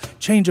good little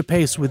change of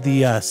pace with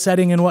the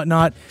setting and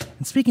whatnot.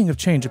 And speaking of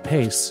change of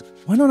pace,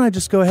 why don't I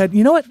just go ahead?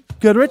 You know what?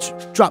 Goodrich,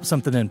 drop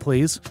something in,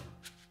 please.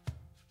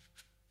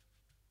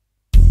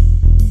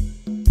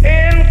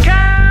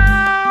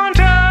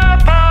 Encounter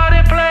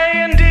Party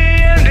playing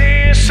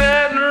D&D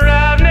set in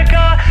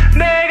Ravnica.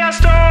 They got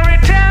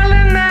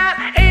storytelling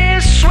that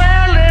is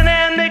swelling,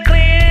 and they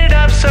clean it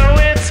up so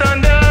it's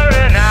under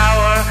an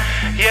hour.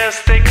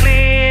 Yes, they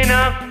clean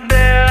up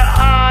their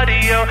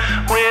audio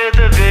with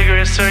a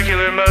vigorous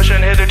circular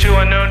motion hitherto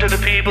unknown to the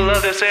people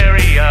of this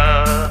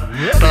area.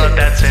 But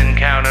that's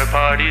Encounter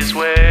Party's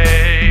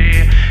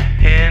way.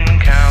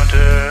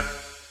 Encounter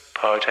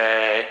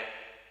Party.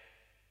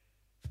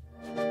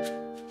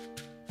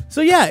 So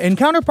yeah,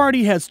 Encounter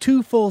Party has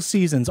 2 full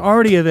seasons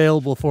already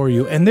available for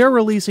you, and they're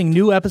releasing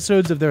new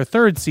episodes of their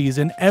 3rd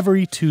season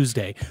every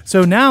Tuesday.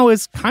 So now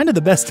is kind of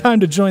the best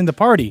time to join the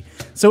party.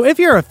 So if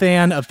you're a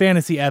fan of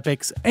fantasy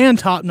epics and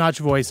top-notch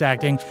voice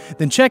acting,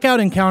 then check out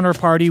Encounter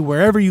Party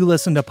wherever you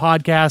listen to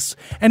podcasts.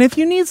 And if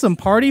you need some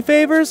party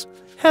favors,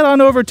 head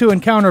on over to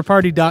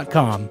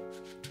encounterparty.com.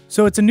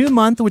 So it's a new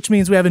month, which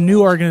means we have a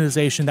new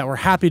organization that we're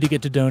happy to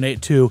get to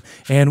donate to,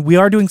 and we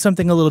are doing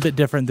something a little bit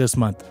different this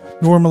month.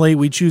 Normally,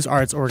 we choose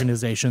arts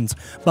organizations,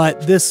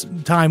 but this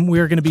time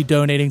we're going to be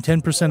donating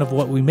 10% of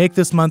what we make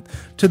this month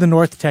to the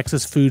North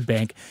Texas Food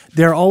Bank.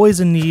 They're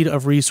always in need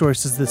of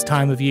resources this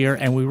time of year,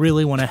 and we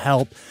really want to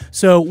help.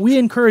 So we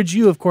encourage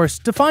you, of course,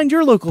 to find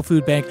your local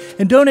food bank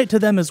and donate to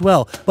them as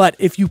well. But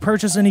if you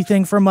purchase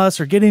anything from us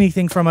or get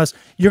anything from us,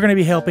 you're going to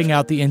be helping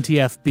out the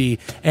NTFB,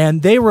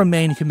 and they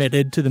remain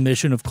committed to the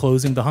mission of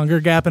closing the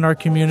hunger gap in our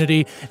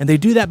community, and they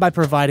do that by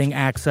providing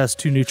access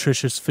to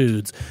nutritious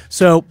foods.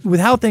 So with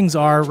how things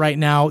are right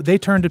now, they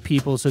turn to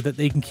people so that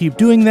they can keep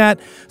doing that.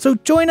 So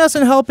join us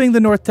in helping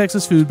the North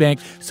Texas Food Bank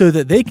so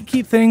that they can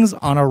keep things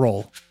on a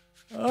roll.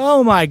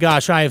 Oh my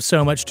gosh, I have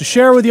so much to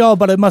share with y'all,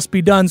 but it must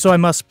be done, so I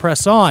must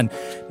press on.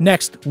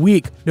 Next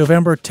week,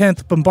 November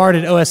 10th,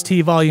 Bombarded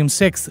OST Volume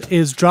 6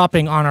 is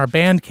dropping on our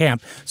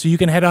Bandcamp, so you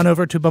can head on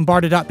over to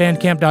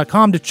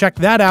bombarded.bandcamp.com to check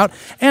that out,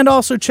 and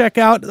also check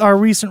out our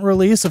recent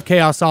release of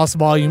Chaos Sauce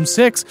Volume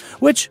 6,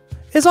 which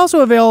is also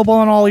available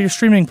on all your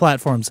streaming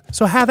platforms.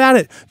 So have at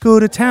it. Go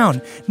to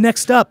town.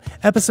 Next up,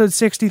 episode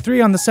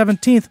 63 on the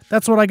 17th.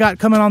 That's what I got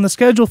coming on the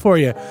schedule for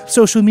you.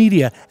 Social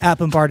media,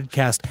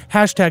 @BombardedCast,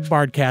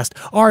 #Bardcast,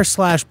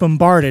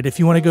 /Bombarded if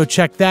you want to go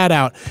check that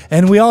out.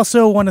 And we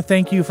also want to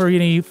thank you for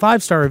any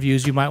 5-star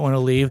reviews you might want to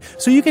leave,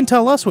 so you can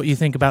tell us what you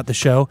think about the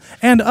show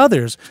and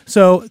others.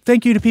 So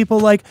thank you to people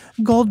like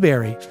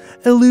Goldberry,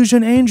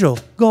 Illusion Angel,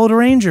 Gold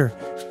Ranger.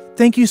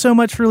 Thank you so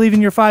much for leaving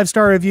your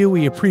 5-star review.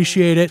 We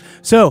appreciate it.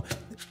 So,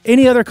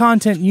 any other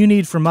content you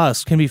need from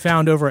us can be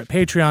found over at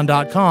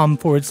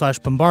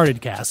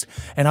patreon.com/bombardedcast.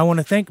 And I want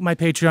to thank my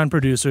Patreon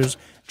producers,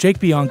 Jake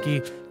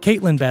Bianchi,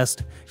 Caitlin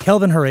Best,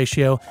 Kelvin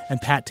Horatio,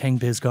 and Pat Tang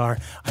Bisgar.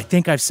 I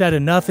think I've said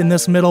enough in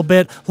this middle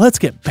bit. Let's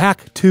get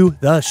back to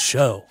the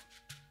show.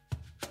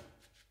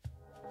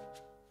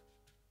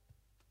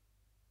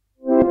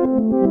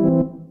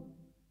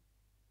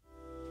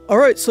 All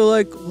right, so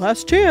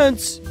last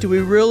chance. Do we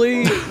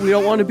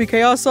don't want to be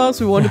Chaos Sauce.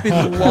 We want to be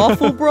the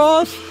Waffle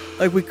Broth.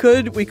 We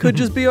could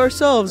just be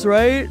ourselves,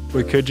 right?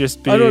 We could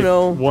just be I don't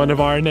know. one of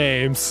our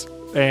names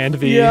and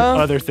the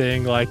other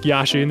thing, like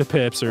Yashi and the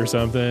Pips or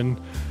something.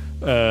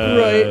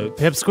 Right.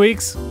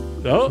 Pipsqueaks?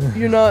 Oh,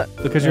 You're not.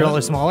 Because you're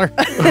all smaller?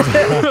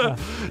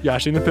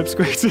 Yashi and the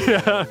Pipsqueaks.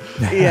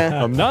 Yeah.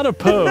 Yeah. I'm not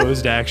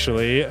opposed,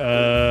 actually.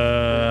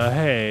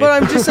 Hey. But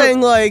I'm just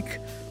saying, like,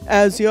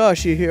 as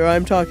Yashi here,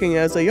 I'm talking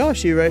as a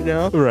Yashi right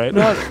now. Right.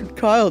 Not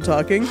Kyle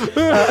talking.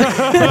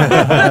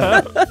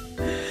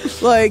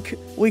 Like,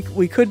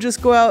 we could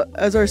just go out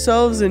as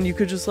ourselves and you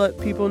could just let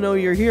people know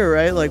you're here,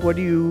 right? Like, what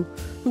are you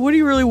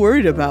really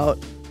worried about?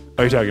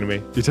 Are you talking to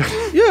me?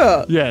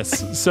 Yeah.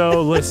 Yes.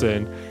 So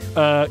listen,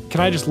 can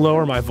I just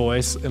lower my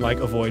voice and like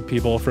avoid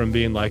people from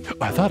being like,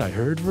 I thought I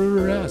heard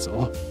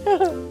Razzle.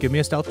 Give me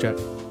a stealth check.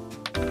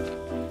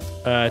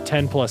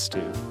 10 plus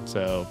 2.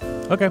 So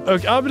Okay.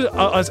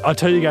 I'll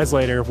tell you guys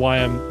later why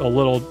I'm a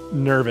little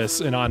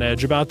nervous and on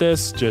edge about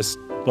this.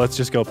 Let's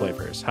just go play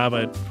first. How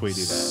about we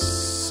do that?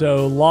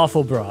 So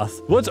lawful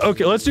broth.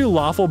 Let's do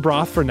lawful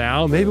broth for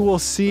now. Maybe we'll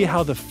see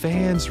how the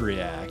fans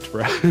react,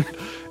 right?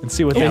 And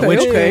see what they Which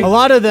Okay. a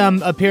lot of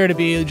them appear to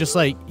be just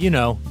like,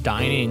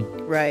 dining.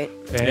 Right.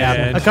 Yeah.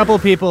 And- A couple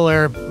of people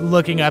are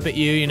looking up at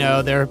you,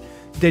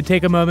 they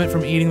take a moment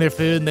from eating their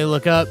food and they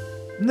look up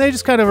and they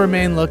just kind of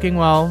remain looking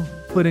while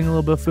putting a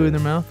little bit of food in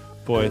their mouth.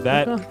 Boy,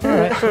 that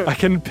I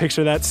can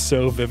picture that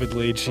so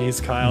vividly.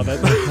 Jeez, Kyle,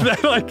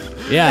 that like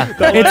Yeah.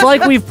 It's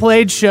like we've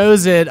played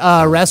shows at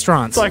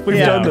restaurants. it's like we've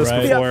Yeah. done this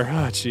Right. before.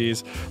 Oh,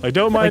 jeez. Like,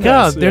 don't mind Like,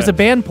 us. there's Yeah. a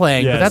band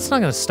playing, but Yes. that's not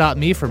going to stop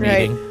me from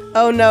Right. eating.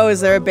 Oh no,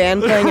 is there a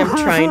band playing? I'm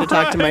trying to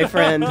talk to my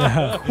friend.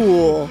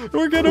 Cool.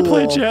 We're gonna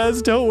play Cool.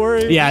 jazz. Don't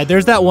worry. Yeah,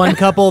 there's that one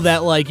couple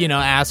that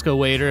ask a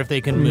waiter if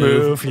they can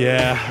move.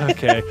 Yeah.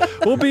 Okay.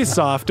 We'll be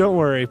soft. Don't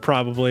worry.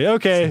 Probably.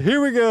 Okay.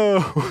 Here we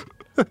go.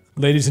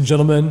 Ladies and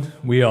gentlemen,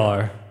 we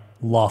are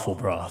lawful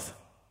broth.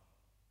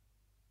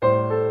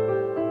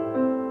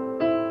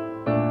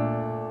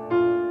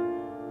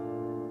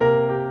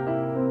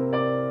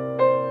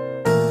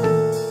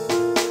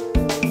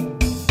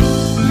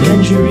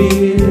 Lend your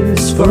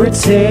ears for a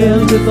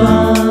tale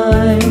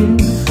divine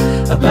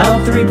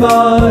about 3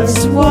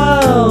 bars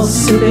while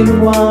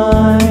sipping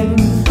wine.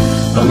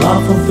 The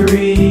lawful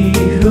 3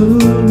 who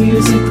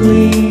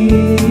musically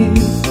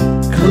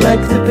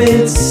collect the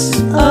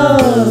bits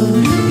of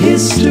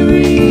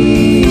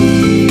history.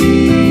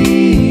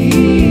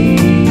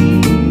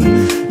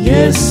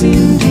 Yes,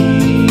 indeed,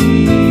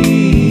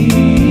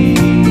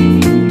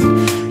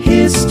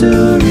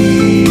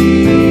 history.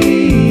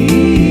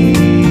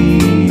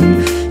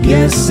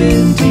 Yes,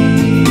 indeed.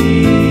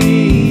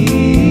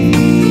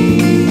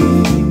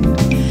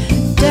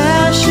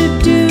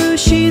 Dash-a-doo,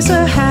 she's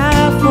a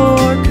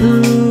half-orc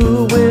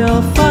who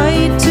will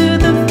fight to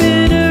the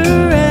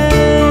bitter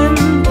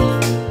end.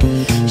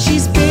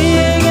 She's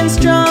big and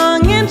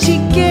strong and she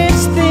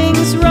gets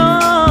things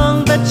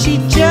wrong, but she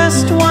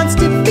just wants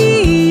to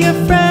be a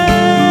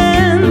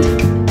friend.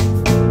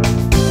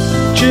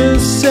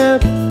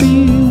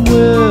 Giuseppe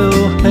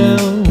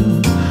Wilhelm,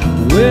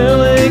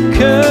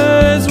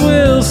 Willikers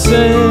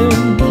Wilson.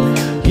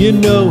 You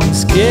know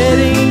he's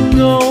getting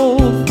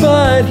old,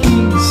 but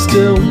he's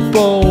still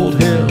bold.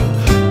 He'll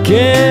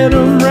get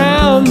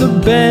around the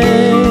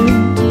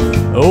bend.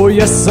 Oh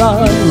yes,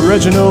 I'm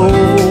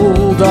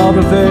Reginald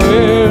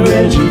Aberfair.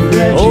 Reggie,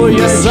 Oh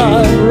yes,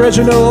 I'm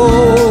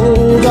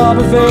Reginald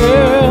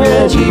Aberfair.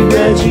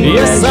 Reggie,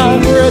 Yes,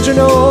 I'm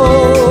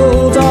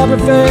Reginald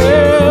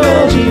Aberfair.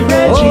 Reggie,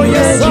 Oh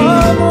yes,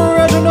 I'm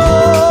Reginald.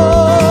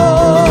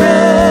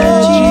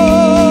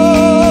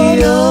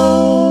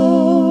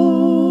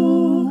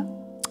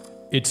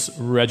 It's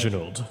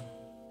Reginald.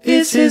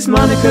 It's his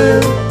moniker.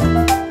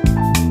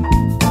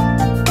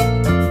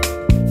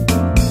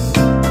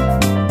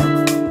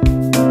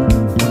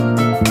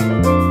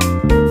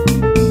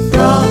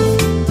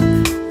 Broth,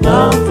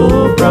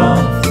 lawful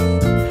broth.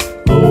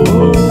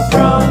 Oh,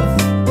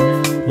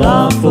 broth,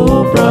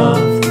 lawful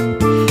broth.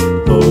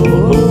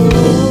 Oh.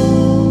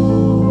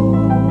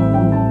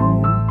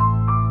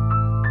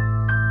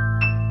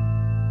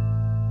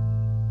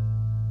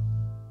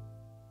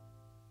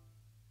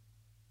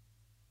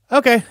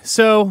 Okay,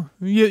 so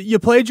you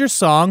played your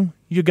song.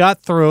 You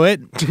got through it.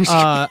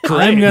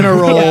 I'm going to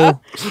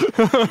roll.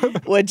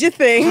 What'd you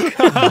think?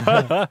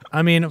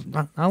 I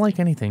mean, I like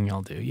anything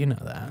y'all do. You know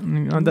that.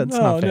 That's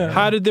not fair.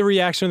 How did the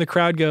reaction of the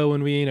crowd go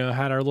when we,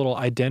 had our little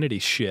identity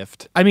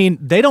shift? I mean,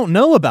 they don't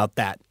know about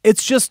that.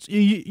 It's just,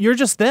 you're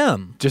just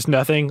them. Just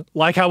nothing.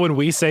 Like how when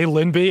we say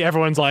Linby,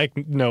 everyone's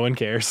like, no one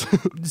cares.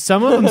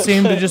 Some of them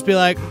seem to just be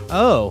like,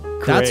 oh,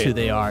 that's Great. who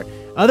they are.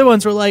 Other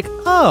ones were like,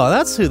 oh,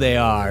 that's who they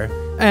are.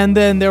 And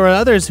then there were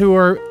others who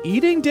were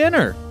eating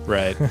dinner.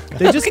 Right.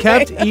 They just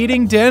kept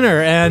eating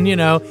dinner. And,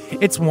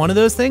 it's one of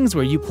those things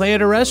where you play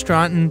at a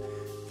restaurant and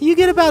you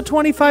get about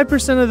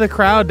 25% of the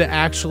crowd to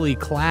actually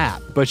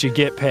clap. But you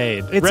get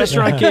paid. It's a-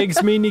 Restaurant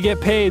gigs mean you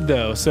get paid,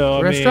 though.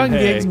 So Restaurant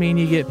hey, gigs mean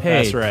you get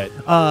paid. That's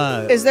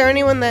right. Is there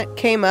anyone that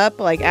came up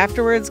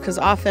afterwards? Because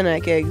often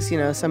at gigs,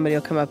 somebody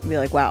will come up and be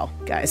like, "Wow,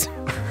 guys,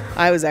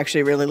 I was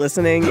actually really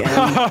listening,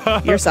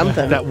 and you're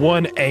something." That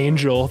one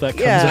angel that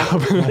comes yeah,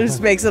 up. it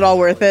just makes it all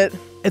worth it.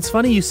 It's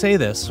funny you say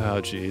this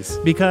Oh,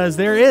 jeez. because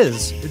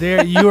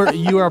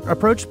you are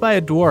approached by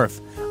a dwarf.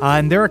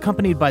 and they're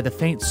accompanied by the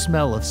faint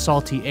smell of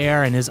salty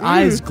air, and his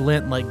eyes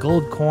glint like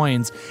gold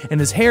coins, and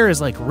his hair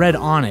is like red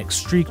onyx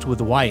streaked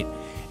with white.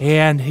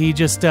 And he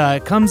just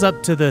comes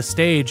up to the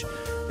stage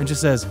and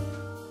just says,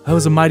 "That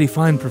was a mighty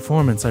fine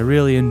performance. I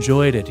really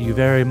enjoyed it. You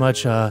very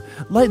much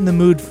lightened the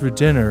mood for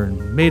dinner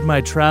and made my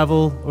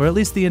travel, or at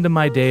least the end of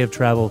my day of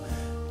travel,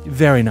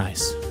 very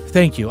nice.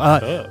 Thank you.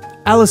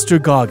 Alistair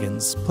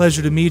Goggins,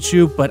 pleasure to meet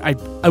you, but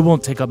I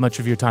won't take up much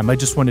of your time. I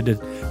just wanted to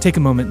take a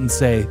moment and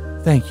say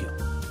thank you."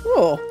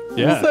 Oh,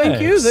 Yeah, well,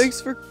 thank you. thanks.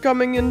 Thanks for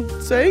coming and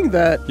saying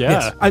that. Yeah.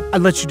 Yes, I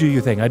let you do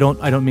your thing. I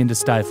don't mean to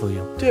stifle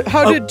you.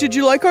 Did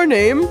you like our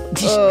name?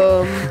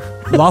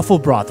 Lawful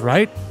Broth,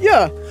 right?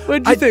 Yeah.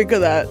 What did you think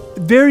of that?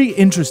 Very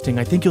interesting.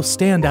 I think you'll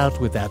stand out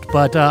with that.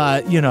 But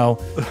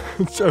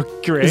So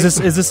great. is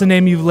this a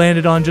name you've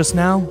landed on just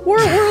now? We're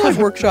like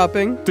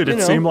workshopping. Did you it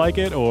know. seem like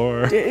it,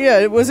 or?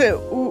 Yeah, was it?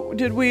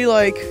 Did we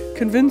like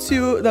convince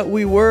you that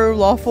we were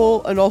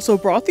lawful and also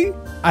brothy?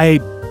 I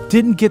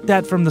didn't get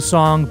that from the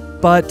song,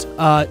 but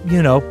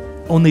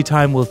only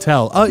time will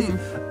tell.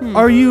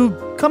 Are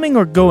you coming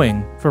or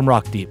going from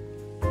Rock Deep?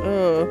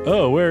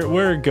 Oh,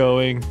 we're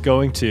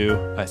going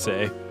to, I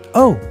say.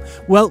 Oh,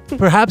 well,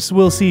 perhaps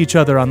we'll see each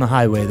other on the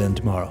highway then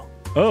tomorrow.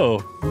 Oh,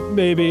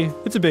 maybe.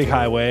 It's a big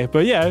highway,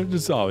 but yeah,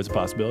 it's always a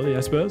possibility, I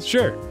suppose.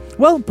 Sure.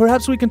 Well,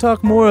 perhaps we can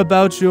talk more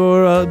about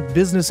your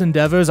business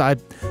endeavors. I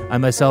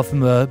myself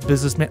am a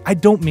businessman. I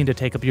don't mean to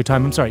take up your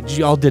time. I'm sorry.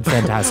 You all did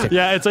fantastic.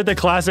 Yeah, it's like the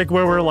classic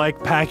where we're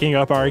like packing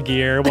up our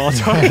gear while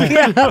talking.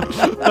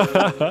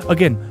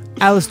 Again,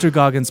 Alistair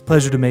Goggins,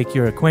 pleasure to make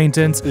your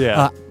acquaintance.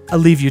 Yeah. I'll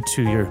leave you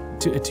to your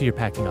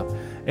packing up.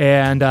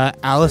 And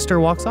Alistair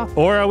walks off.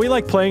 Or are we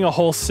like playing a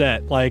whole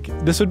set? Like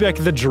this would be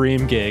like the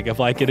dream gig of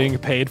like getting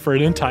paid for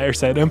an entire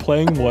set and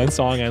playing one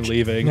song and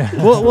leaving.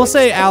 We'll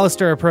say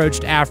Alistair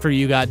approached after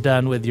you got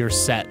done with your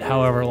set,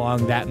 however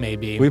long that may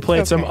be. We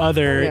played some Okay,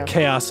 other yeah.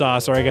 Chaos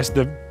Sauce, or I guess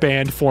the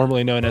band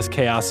formerly known as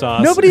Chaos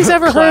Sauce. Nobody's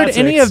ever heard Classics.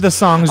 any of the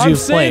songs I'm you've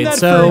saying played, that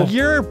so for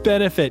your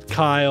benefit,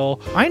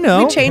 Kyle. I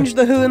know. We changed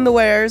the who and the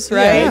wheres,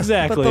 right? Yeah,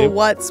 exactly. But the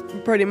what's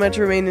pretty much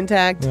remained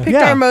intact. Picked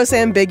Yeah. our most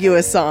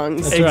ambiguous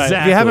songs. That's right.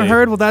 If you haven't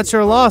heard, well, that's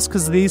your loss,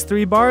 because these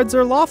three bards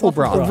are lawful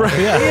broth.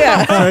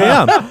 Yeah. So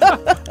yeah.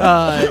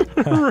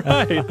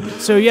 Right.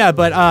 So yeah,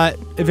 but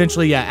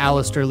eventually, yeah,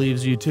 Alistair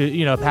leaves you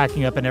to,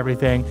 packing up and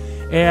everything.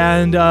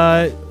 And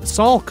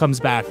Saul comes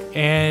back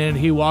and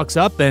he walks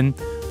up and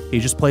he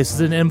just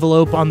places an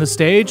envelope on the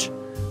stage,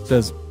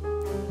 says,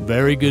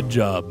 "Very good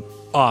job.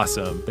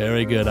 Awesome.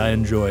 Very good. I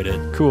enjoyed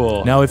it.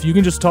 Cool. Now, if you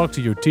can just talk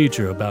to your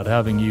teacher about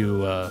having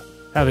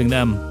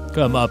them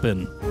come up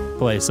and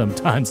play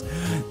sometimes,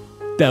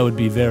 that would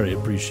be very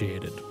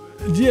appreciated."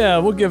 Yeah,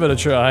 we'll give it a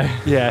try.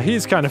 Yeah,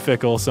 he's kind of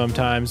fickle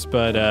sometimes,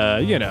 but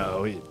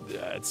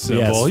it's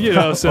simple.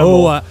 Yes.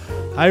 Simple.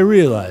 I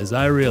realize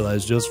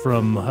just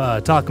from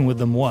talking with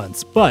them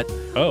once. But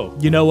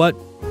you know what?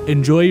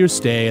 Enjoy your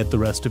stay at the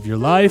rest of your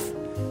life.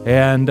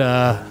 And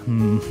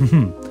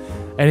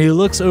and he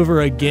looks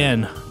over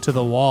again to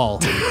the wall,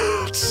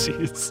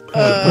 Jeez.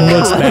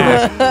 looks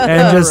back,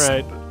 and just All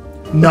right.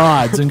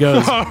 nods and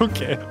goes,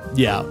 Okay.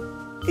 "Yeah,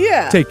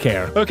 Yeah. take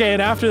care." Okay,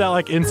 and after that,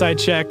 like, inside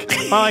check,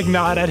 I, like,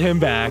 nod at him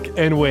back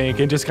and wink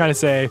and just kind of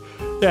say,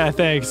 yeah,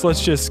 thanks.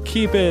 Let's just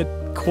keep it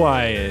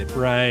quiet,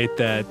 right?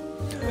 That,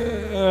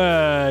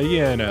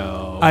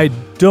 I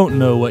don't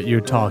know what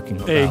you're talking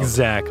about.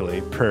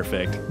 Exactly.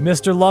 Perfect.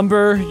 Mr.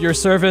 Lumber, your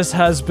service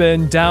has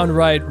been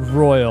downright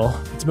royal.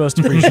 It's most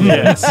appreciated.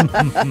 Yes.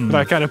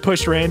 I kind of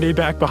push Randy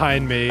back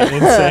behind me and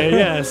say,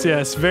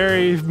 yes,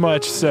 very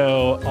much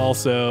so.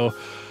 Also,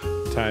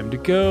 time to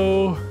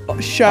go.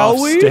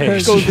 Shall we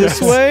Offstage, go this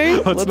yes. way?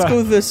 Let's Let's not-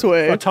 go this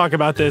way. I'll talk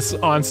about this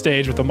on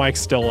stage with the mic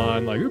still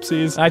on. Like,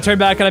 oopsies. I turned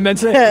back and I meant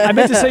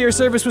to say your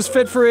service was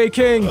fit for a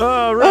king.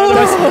 Oh,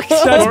 right.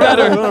 That's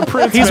better. A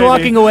prince, He's maybe.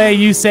 walking away.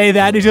 You say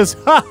that. He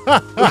just,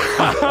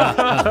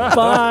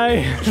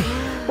 Bye.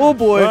 Oh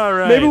boy. All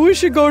right. Maybe we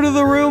should go to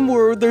the room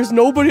where there's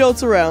nobody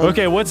else around.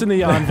 Okay, what's in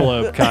the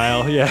envelope,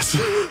 Kyle? Yes.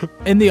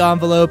 in the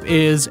envelope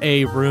is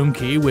a room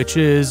key, which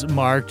is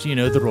marked,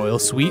 the royal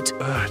suite.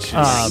 Oh,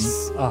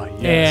 jeez. Oh,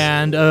 yes.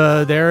 And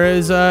there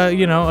is,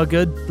 a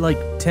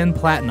good, 10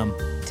 platinum.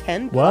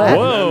 10 Whoa. platinum.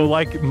 Whoa,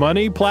 like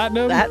money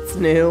platinum? That's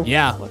new.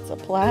 Yeah. What's a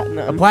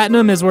platinum? A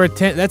platinum is worth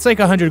 10, that's like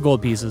 100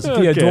 gold pieces. The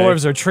Okay.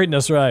 dwarves are treating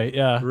us right,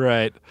 yeah.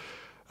 Right.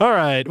 All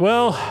right.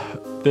 Well,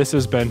 this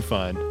has been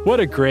fun.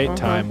 What a great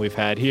time we've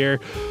had here.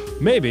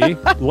 Maybe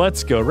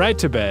let's go right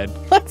to bed.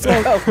 Let's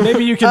go.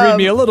 Maybe you can read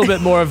me a little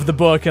bit more of the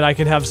book and I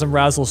can have some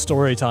Razzle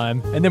story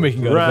time. And then we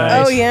can go Right. to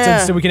bed. Oh,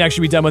 yeah. So we can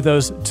actually be done with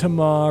those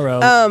tomorrow.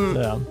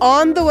 Yeah.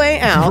 On the way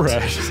out,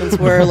 Right.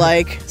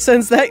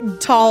 since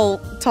that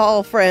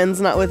tall friend's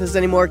not with us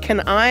anymore,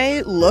 can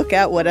I look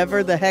at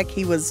whatever the heck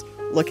he was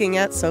looking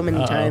at so many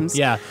times?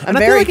 Yeah. I'm And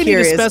I feel very like I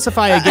curious. need to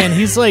specify again,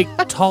 he's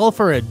tall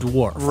for a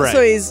dwarf.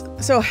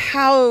 Right. So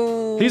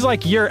how? He's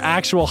like your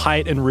actual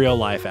height in real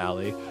life,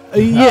 Allie.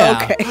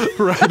 Yeah.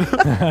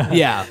 Okay.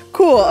 Yeah.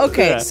 Cool.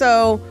 Okay. Yeah.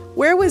 So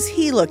Where was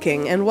he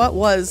looking, and what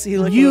was he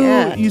looking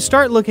at? You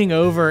start looking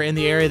over in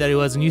the area that he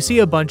was, and you see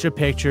a bunch of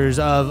pictures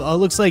of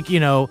looks like,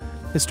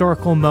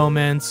 historical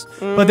moments.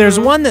 But there's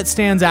one that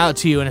stands out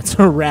to you, and it's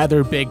a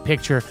rather big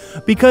picture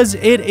because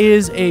it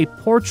is a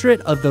portrait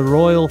of the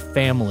royal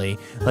family.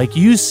 Like,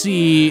 you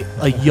see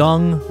a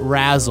young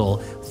Razzle,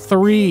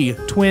 3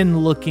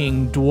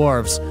 twin-looking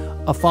dwarfs,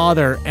 a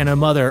father and a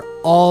mother,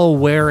 all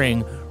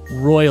wearing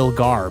royal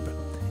garb.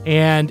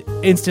 And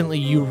instantly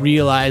you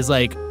realize,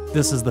 like,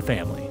 this is the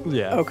family.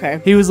 Yeah.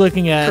 Okay. He was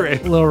looking at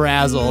Great. little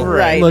Razzle,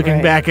 Right, looking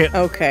right. back at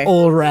Okay.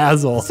 old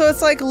Razzle. So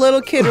it's like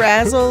little kid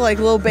Razzle, like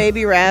little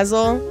baby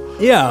Razzle.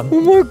 Yeah.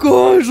 Oh my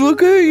gosh,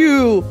 look at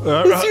you.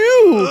 It's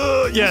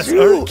you. Yes.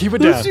 you. Keep it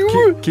down. That's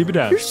you. Keep it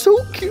down. You're so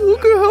cute.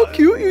 Look at how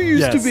cute you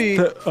used to Yes.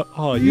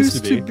 be.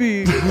 Used to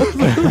be. be.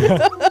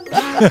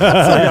 I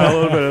got a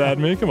little bit of that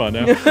in me. Come on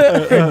now.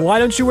 Hey, why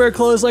don't you wear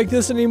clothes like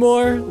this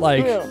anymore?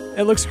 Like, Yeah.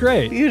 it looks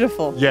great.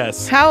 Beautiful.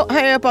 Yes. How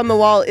high up on the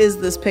wall is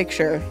this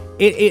picture?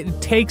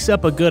 It takes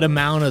up a good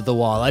amount of the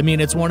wall. I mean,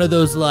 it's one of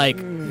those, like,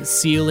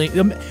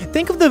 ceiling.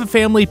 Think of the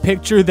family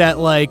picture that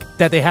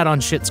they had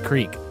on Schitt's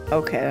Creek.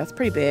 Okay, that's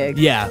pretty big.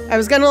 Yeah. I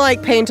was gonna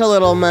like paint a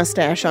little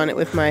mustache on it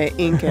with my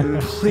ink and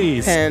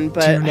Please pen, do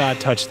but not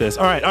touch this.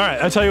 All right.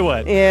 I'll tell you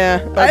what. yeah,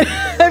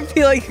 I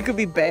feel like it could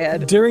be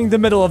bad. During the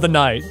middle of the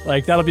night,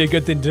 like, that'll be a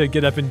good thing to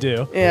get up and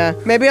do. Yeah,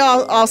 maybe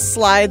I'll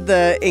slide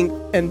the ink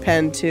and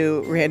pen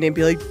to Randy and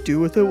be like, do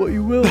with it what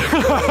you will.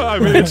 I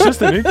mean, it's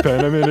just an ink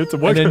pen. I mean, it's a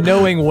And a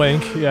knowing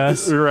wink,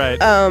 yes. Right.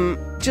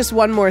 Just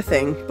one more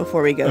thing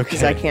before we go,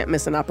 because I Okay. can't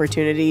miss an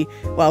opportunity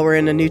while we're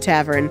in a new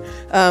tavern.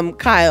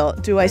 Kyle,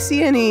 do I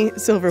see any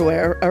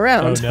silverware Oh,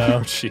 around?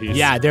 no. Jeez.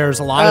 Yeah, there's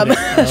a lot of it.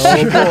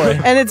 Oh, boy.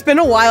 And it's been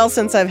a while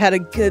since I've had a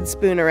good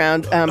spoon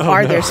around.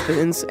 Are there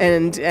spoons?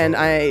 And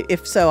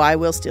if so, I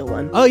will steal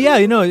one. Oh, yeah,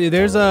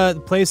 there's a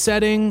place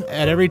setting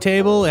at every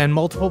table and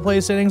multiple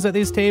place settings at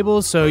these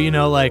tables. So,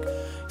 like,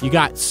 you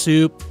got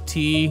soup,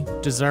 tea,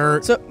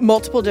 dessert. So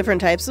multiple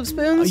different types of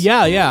spoons?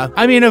 Yeah.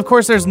 I mean, of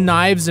course, there's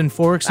knives and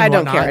forks and I don't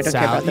whatnot. care. I don't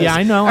care about those. Yeah,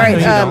 I know. All I know right.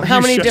 you don't. How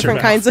You many shut your different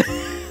mouth. kinds of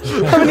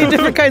how many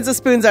different kinds of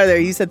spoons are there?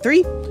 You said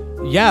 3?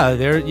 Yeah,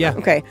 yeah.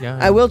 Okay. Yeah.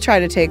 I will try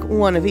to take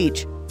one of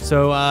each.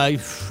 So,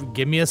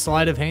 give me a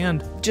sleight of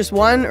hand. Just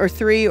 1 or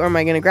 3, or am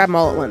I going to grab them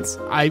all at once?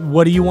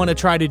 What do you want to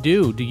try to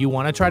do? Do you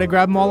want to try to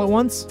grab them all at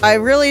once? I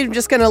really am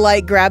just going to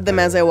like grab them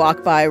as I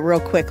walk by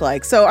real quick.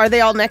 Like, so are they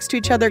all next to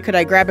each other? Could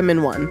I grab them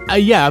in one?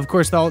 Yeah, of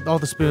course. All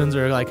the spoons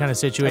are like kind of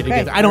situated Okay,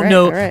 together. I don't all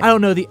know. right. I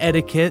don't know the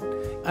etiquette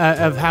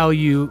of how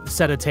you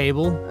set a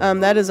table.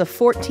 That is a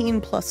 14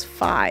 plus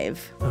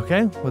 5.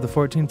 Okay, with a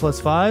 14 plus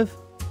 5.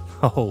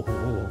 Oh.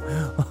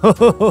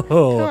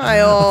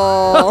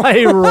 Kyle.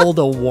 I rolled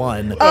a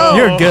 1. Oh.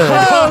 You're good.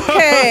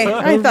 Okay.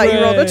 I thought you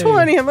rolled a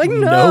 20. I'm like,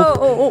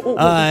 no.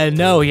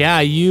 No, yeah,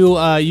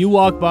 you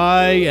walk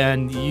by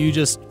and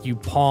you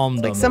palmed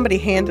them. Like somebody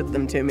handed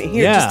them to me.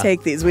 Here, Yeah. just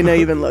take these. We know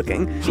you've been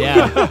looking.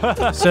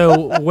 Yeah.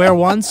 So where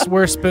once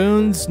were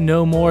spoons,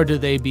 no more do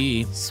they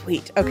be.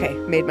 Sweet. Okay.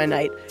 Made my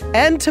night.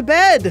 And to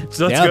bed.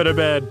 So let's Yep. go to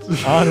bed.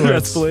 Onwards.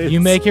 Yes, please.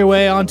 You make your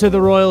way onto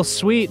the royal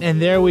suite,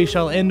 and there we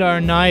shall end our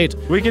night.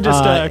 We could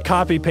just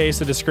copy paste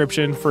the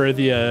description for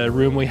the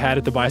room we had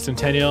at the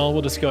Bicentennial.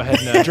 We'll just go ahead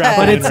and drop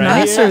But it it's in right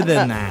nicer here.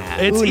 than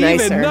that. It's Ooh, even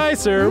nicer.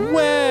 nicer.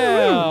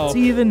 Wow. It's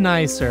even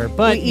nicer.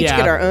 But We each yeah,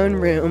 get our own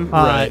room.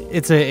 Right.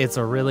 it's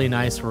a really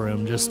nice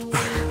room. Just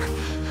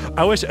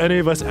I wish any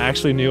of us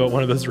actually knew what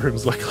one of those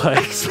rooms looked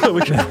like, so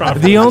we could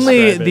probably the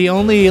only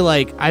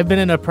describe it. I've been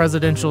in a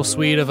presidential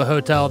suite of a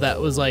hotel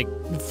that was like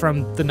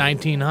from the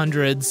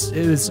 1900s.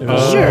 It was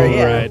Sure,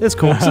 yeah. Right. It's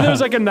cool. So there was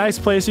like a nice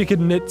place you could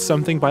knit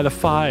something by the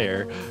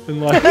fire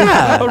and like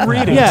Yeah. a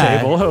reading Yeah.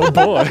 table. Oh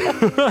boy.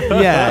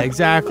 Yeah,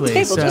 exactly.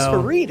 Table just So- for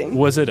reading.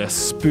 Was it a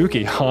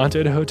spooky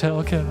haunted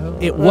hotel, Cal?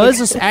 It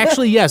was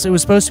actually, yes, it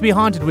was supposed to be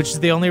haunted, which is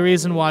the only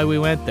reason why we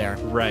went there.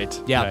 Right.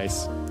 Yeah.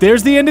 Nice.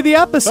 There's the end of the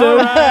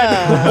episode.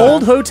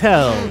 Old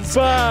hotels.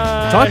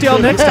 Bye. Talk to y'all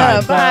next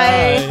time.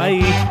 Bye.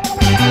 Bye.